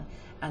agenda,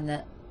 and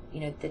that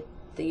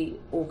the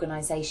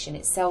organisation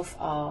itself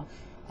are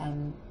a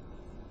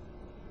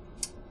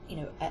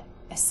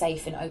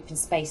safe and open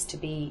space to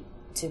be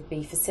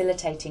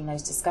facilitating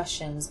those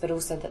discussions, but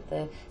also that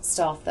the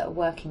staff that are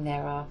working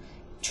there are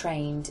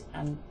trained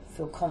and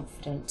feel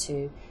confident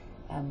to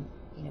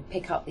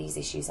pick up these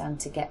issues and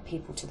to get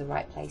people to the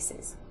right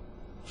places.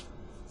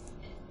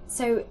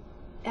 So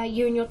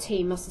you and your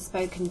team must have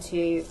spoken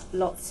to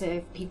lots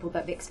of people that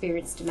have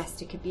experienced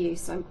domestic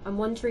abuse. I'm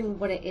wondering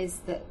what it is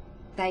that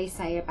they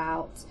say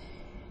about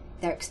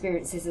their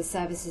experiences as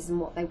services and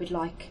what they would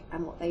like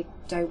and what they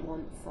don't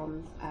want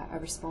from a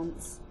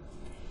response.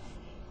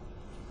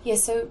 Yeah,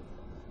 so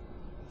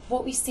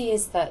what we see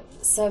is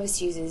that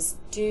service users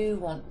do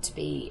want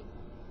their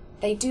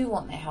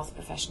health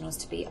professionals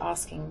to be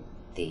asking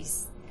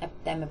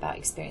them about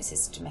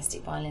experiences of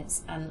domestic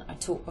violence. And I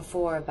talked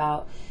before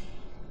about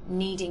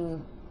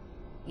needing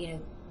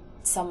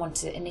someone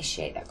to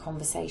initiate that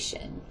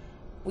conversation.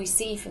 We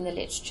see from the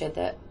literature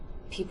that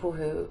people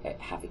who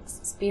have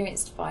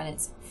experienced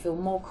violence feel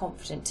more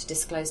confident to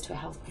disclose to a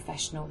health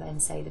professional than,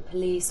 say, the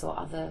police or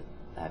other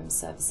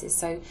services.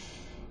 So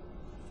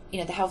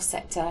the health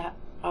sector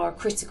are a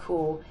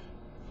critical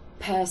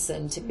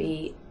person to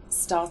be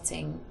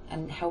starting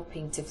and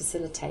helping to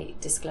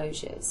facilitate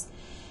disclosures.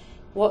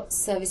 What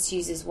service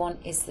users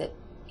want is that,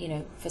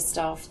 for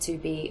staff to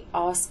be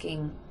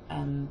asking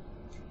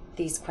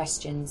these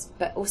questions,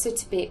 but also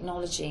to be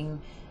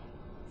acknowledging,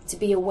 to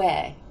be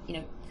aware,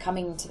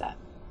 coming to that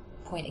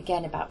point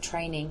again about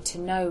training, to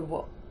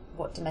know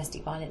what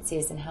domestic violence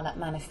is and how that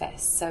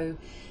manifests. So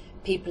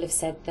people have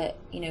said that,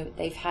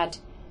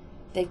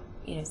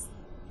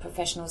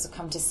 professionals have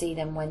come to see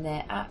them when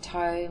they're at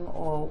home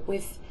or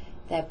with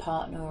their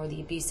partner or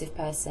the abusive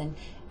person,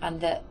 and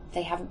that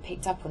they haven't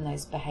picked up on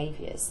those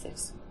behaviours.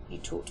 You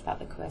talked about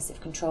the coercive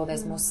control.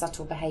 There's more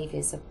subtle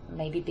behaviours of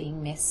maybe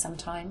being missed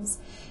sometimes.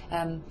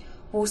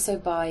 Also,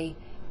 by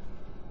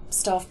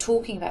staff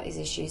talking about these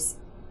issues,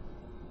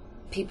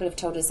 people have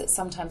told us that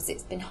sometimes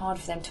it's been hard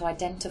for them to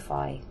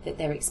identify that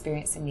they're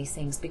experiencing these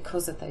things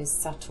because of those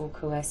subtle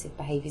coercive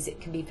behaviours. It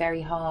can be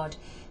very hard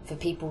for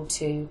people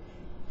to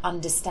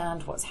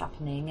understand what's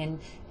happening, and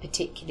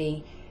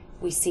particularly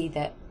we see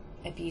that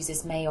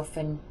abusers may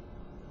often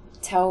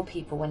tell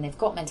people when they've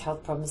got mental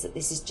health problems that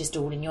this is just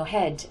all in your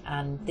head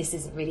and this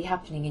isn't really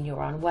happening and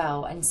you're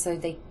unwell, and so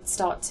they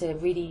start to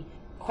really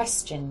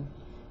question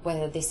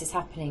whether this is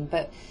happening.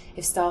 But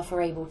if staff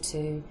are able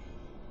to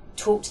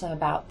talk to them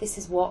about, this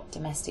is what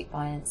domestic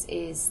violence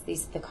is,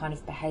 these are the kind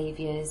of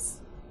behaviours,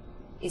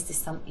 is this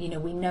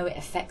something, we know it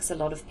affects a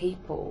lot of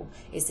people,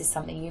 is this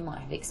something you might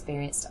have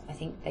experienced, I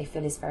think they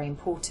feel is very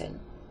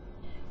important.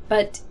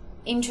 But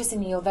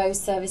interestingly, although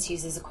service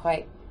users are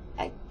quite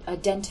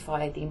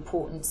identify the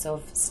importance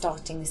of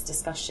starting this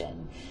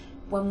discussion.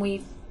 When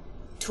we've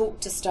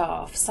talked to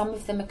staff, some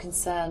of them are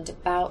concerned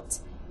about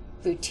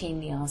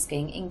routinely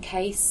asking in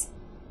case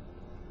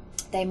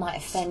they might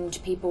offend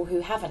people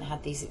who haven't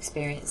had these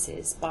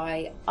experiences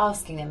by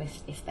asking them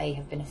if they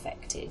have been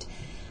affected,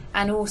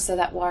 and also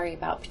that worry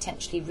about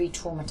potentially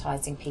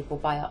re-traumatising people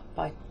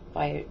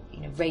by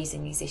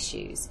raising these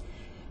issues.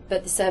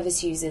 But the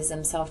service users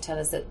themselves tell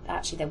us that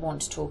actually they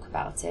want to talk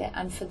about it,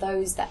 and for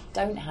those that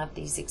don't have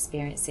these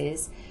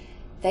experiences,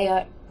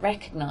 they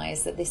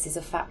recognise that this is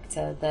a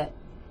factor that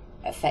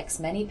affects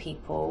many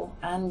people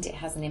and it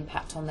has an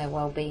impact on their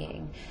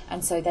well-being,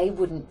 and so they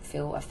wouldn't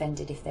feel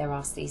offended if they're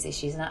asked these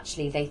issues, and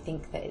actually they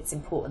think that it's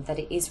important that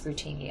it is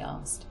routinely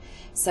asked.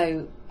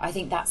 So I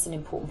think that's an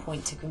important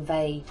point to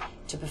convey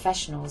to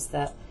professionals,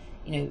 that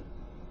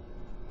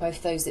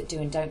both those that do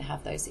and don't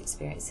have those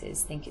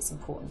experiences think it's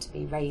important to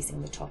be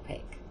raising the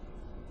topic.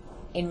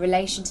 In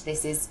relation to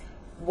this is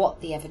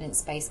what the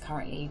evidence base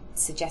currently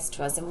suggests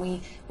to us,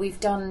 and we've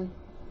done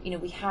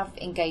we have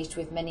engaged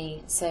with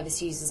many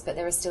service users, but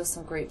there are still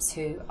some groups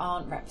who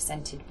aren't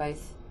represented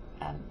both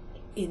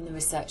in the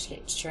research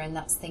literature, and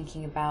that's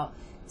thinking about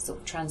sort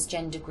of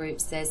transgender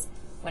groups.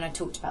 When I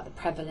talked about the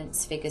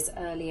prevalence figures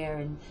earlier,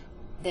 and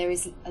there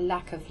is a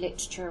lack of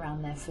literature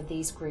around there for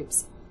these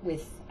groups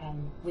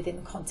within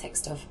the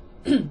context of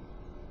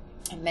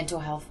mental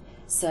health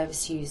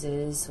service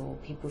users or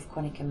people with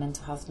chronic and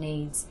mental health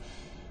needs.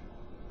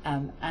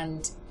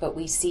 But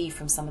we see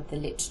from some of the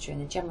literature in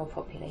the general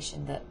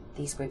population that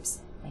these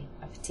groups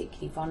are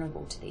particularly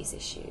vulnerable to these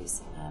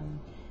issues.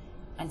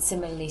 And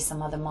similarly,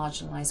 some other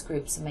marginalised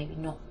groups are maybe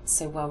not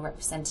so well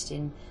represented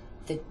in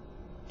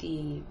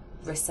the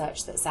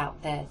research that's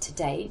out there to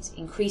date.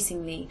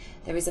 Increasingly,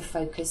 there is a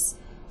focus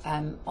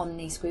on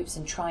these groups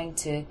and trying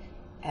to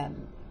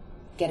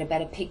get a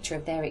better picture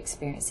of their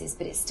experiences,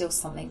 but it's still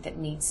something that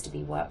needs to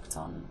be worked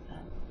on.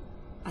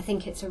 I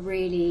think it's a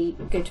really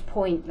good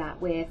point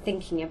that we're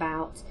thinking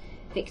about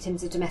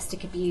victims of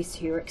domestic abuse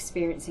who are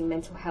experiencing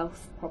mental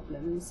health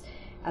problems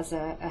as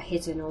a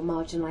hidden or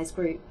marginalised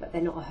group, but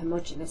they're not a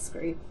homogenous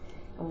group,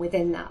 and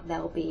within that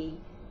there'll be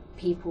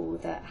people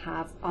that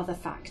have other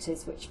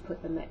factors which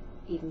put them at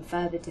even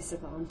further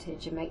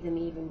disadvantage and make them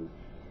even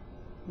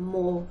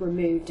more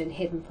removed and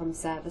hidden from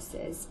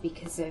services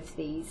because of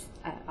these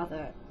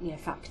other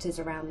factors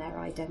around their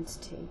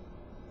identity.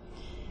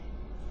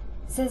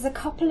 So there's a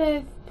couple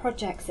of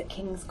projects that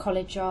King's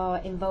College are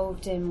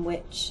involved in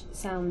which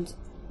sound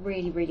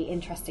really, really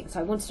interesting. So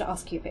I wanted to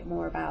ask you a bit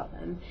more about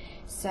them.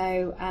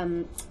 So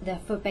the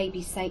For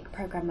Baby's Sake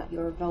programme that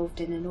you're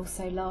involved in, and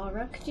also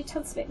Lara, could you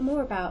tell us a bit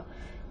more about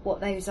what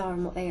those are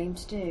and what they aim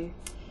to do?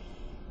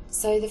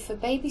 So the For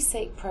Baby's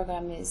Sake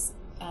programme is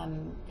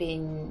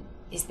being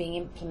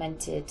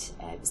implemented.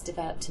 It was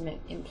developed and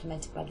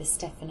implemented by the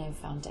Stefano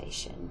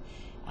Foundation,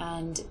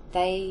 and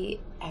they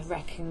have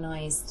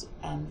recognised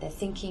they're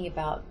thinking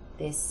about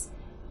this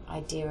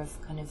idea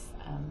of kind of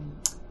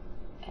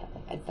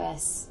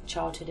adverse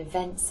childhood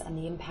events and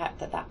the impact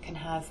that can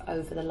have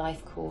over the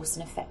life course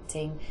and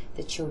affecting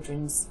the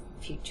children's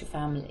future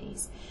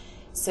families.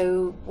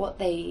 So what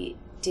they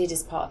did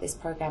as part of this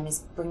programme is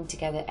bring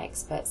together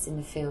experts in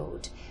the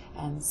field,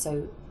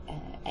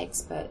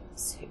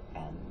 experts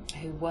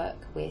who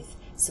work with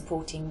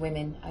supporting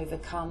women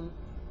overcome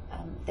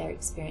their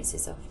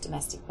experiences of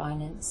domestic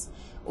violence,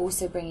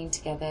 also bringing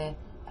together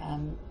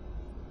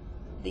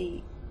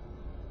the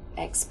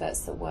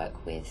experts that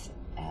work with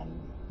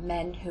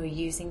men who are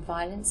using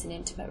violence in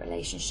intimate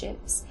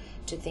relationships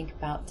to think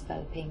about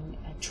developing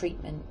a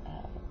treatment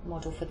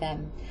model for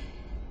them,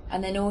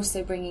 and then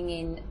also bringing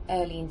in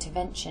early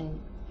intervention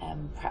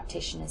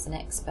practitioners and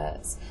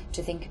experts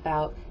to think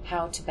about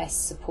how to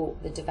best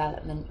support the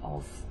development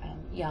of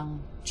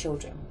young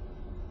children.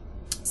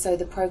 So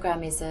the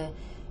programme is a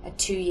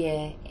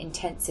 2-year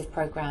intensive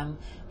programme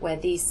where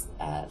these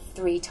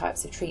 3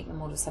 types of treatment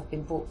models have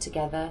been brought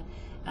together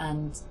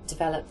and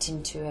developed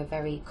into a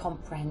very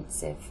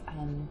comprehensive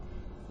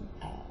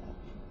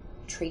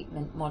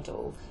treatment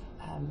model,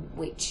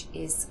 which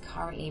is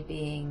currently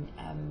being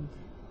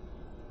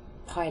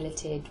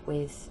piloted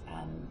with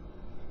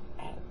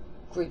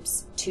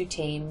groups, 2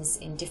 teams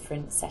in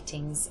different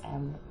settings,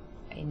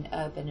 in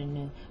urban and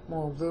a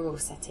more rural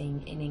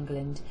setting in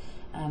England,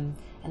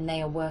 and they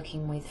are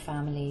working with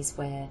families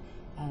where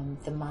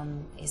the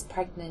mum is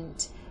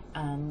pregnant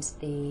and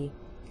the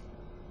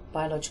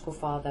biological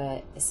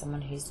father is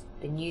someone who's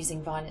been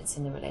using violence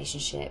in the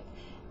relationship,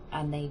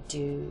 and they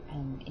do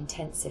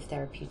intensive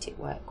therapeutic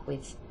work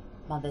with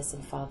mothers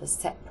and fathers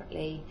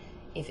separately.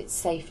 If it's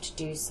safe to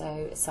do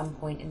so, at some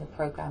point in the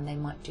programme they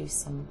might do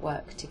some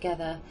work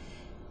together,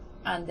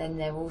 and then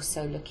they're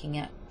also looking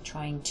at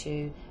trying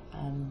to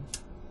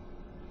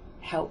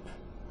help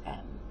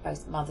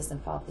both mothers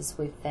and fathers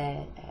with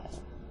their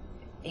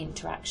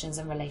interactions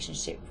and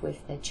relationship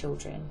with their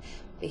children,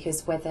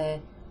 because whether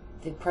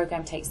the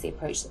programme takes the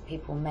approach that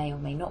people may or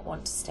may not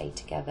want to stay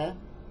together,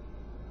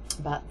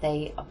 but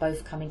they are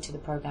both coming to the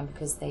programme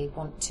because they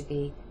want to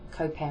be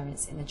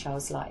co-parents in the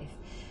child's life,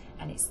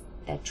 and it's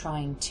they're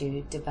trying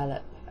to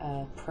develop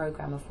a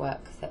programme of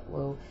work that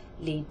will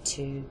lead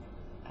to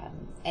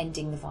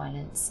ending the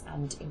violence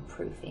and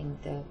improving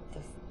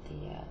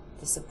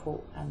the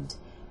support and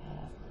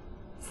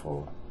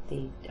for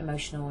the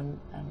emotional and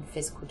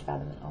physical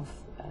development of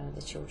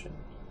the children.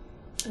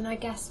 And I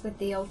guess with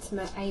the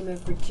ultimate aim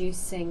of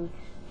reducing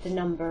the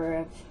number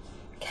of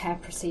care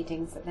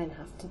proceedings that then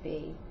have to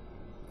be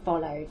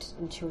followed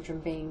and children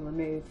being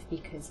removed,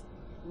 because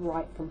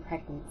right from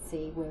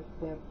pregnancy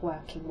we're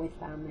working with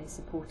families,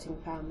 supporting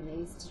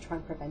families to try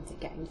and prevent it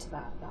getting to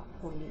that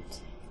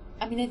point.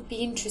 I mean, it'd be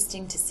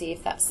interesting to see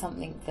if that's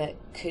something that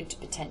could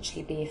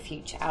potentially be a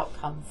future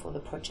outcome for the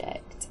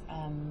project.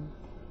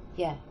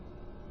 Yeah.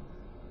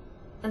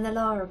 And the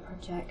Lara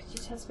project, could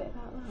you tell us a bit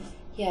about that?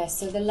 Yeah,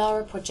 so the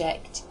Lara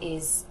project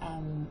is,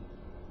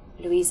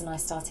 Louise and I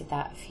started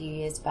that a few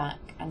years back,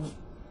 and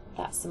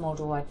that's the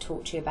model I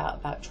talked to you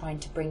about trying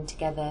to bring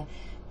together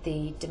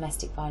the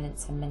domestic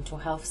violence and mental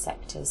health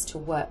sectors to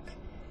work,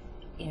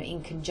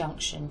 in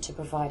conjunction to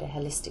provide a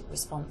holistic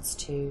response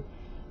to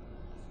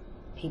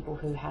people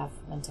who have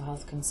mental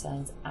health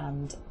concerns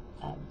and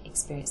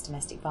experience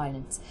domestic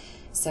violence.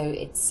 So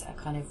it's a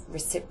kind of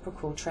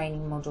reciprocal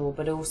training model,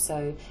 but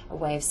also a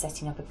way of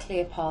setting up a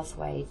clear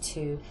pathway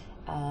to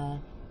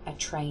a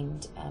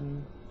trained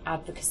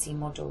advocacy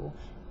model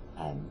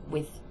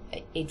with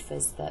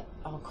IDFAs that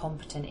are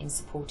competent in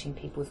supporting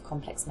people with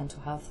complex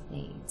mental health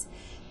needs.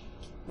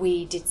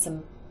 We did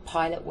some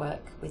pilot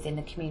work within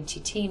the community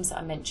teams that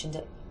I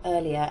mentioned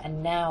earlier,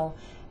 and now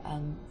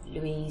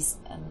Louise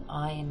and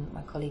I and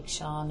my colleague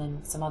Sian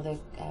and some other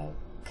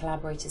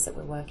collaborators that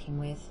we're working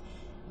with,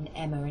 and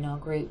Emma in our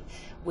group,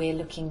 we're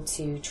looking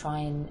to try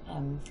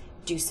and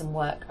do some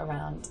work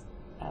around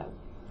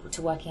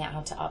to working out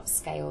how to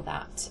upscale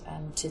that,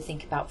 to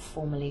think about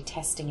formally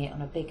testing it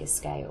on a bigger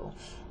scale,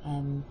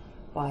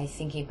 by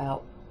thinking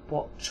about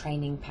what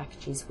training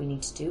packages we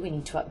need to do. We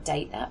need to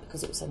update that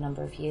because it was a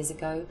number of years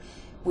ago.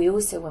 We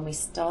also, when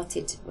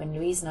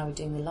Louise and I were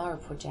doing the Lara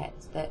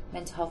project, that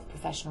mental health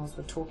professionals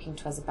were talking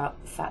to us about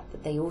the fact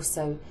that they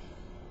also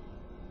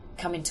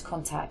come into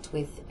contact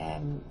with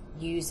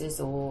users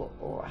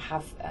or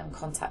have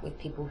contact with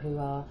people who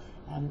are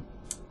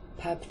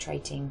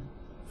perpetrating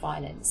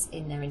violence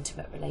in their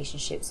intimate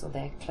relationships or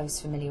their close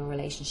familial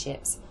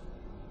relationships,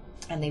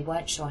 and they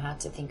weren't sure how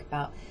to think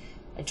about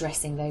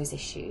addressing those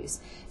issues.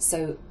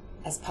 So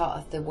as part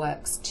of the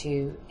works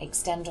to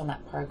extend on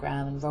that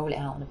programme and roll it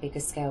out on a bigger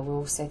scale, we're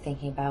also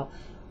thinking about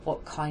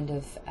what kind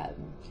of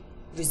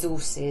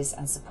resources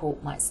and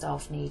support might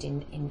staff need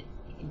in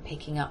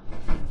picking up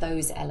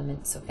those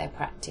elements of their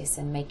practice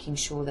and making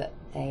sure that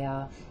they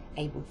are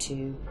able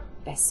to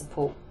best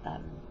support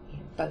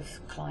both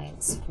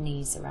clients'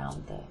 needs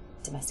around the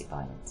domestic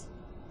violence.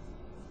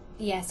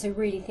 Yeah, so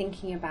really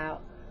thinking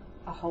about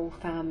a whole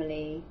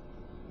family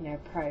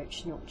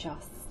approach, not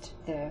just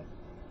the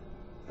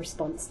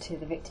response to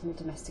the victim of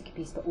domestic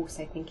abuse, but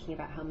also thinking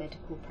about how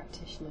medical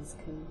practitioners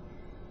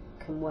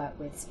can work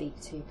with, speak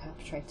to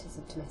perpetrators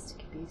of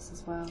domestic abuse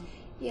as well.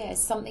 Yeah,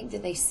 it's something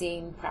that they see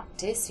in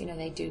practice.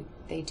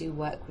 They do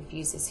work with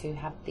users who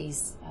have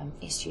these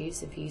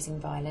issues of using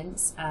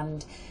violence,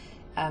 and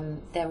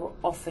they're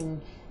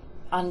often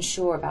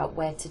unsure about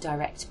where to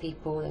direct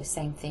people. They're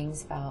saying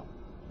things about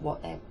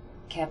what their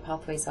care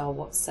pathways are,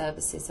 what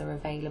services are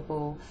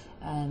available,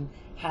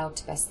 how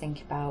to best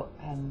think about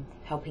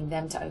helping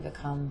them to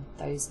overcome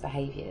those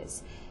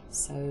behaviours.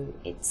 So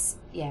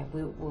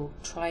we'll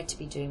try to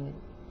be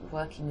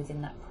working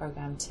within that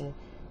programme to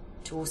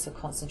also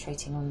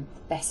concentrating on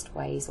the best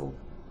ways or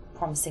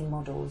promising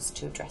models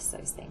to address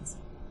those things.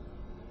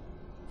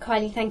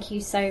 Kylie, thank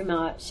you so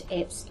much.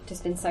 It's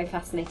just been so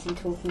fascinating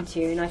talking to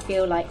you, and I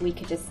feel like we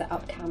could just set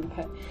up camp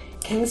at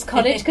King's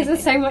College because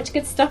there's so much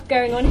good stuff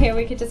going on here.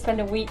 We could just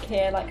spend a week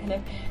here kind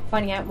of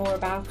finding out more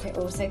about it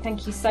all. So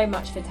thank you so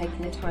much for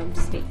taking the time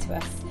to speak to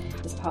us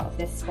as part of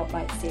this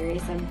Spotlight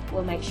series, and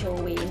we'll make sure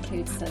we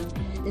include some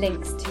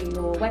links to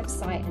your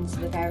website and to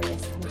the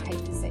various kind of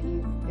papers that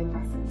you've been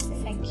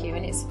referencing. Thank you,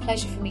 and it's a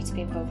pleasure for me to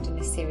be involved in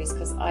this series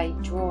because I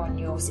draw on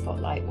your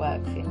Spotlight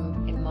work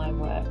in my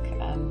work.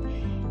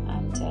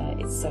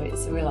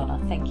 It's a real honour.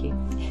 Thank you.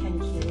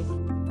 Thank you.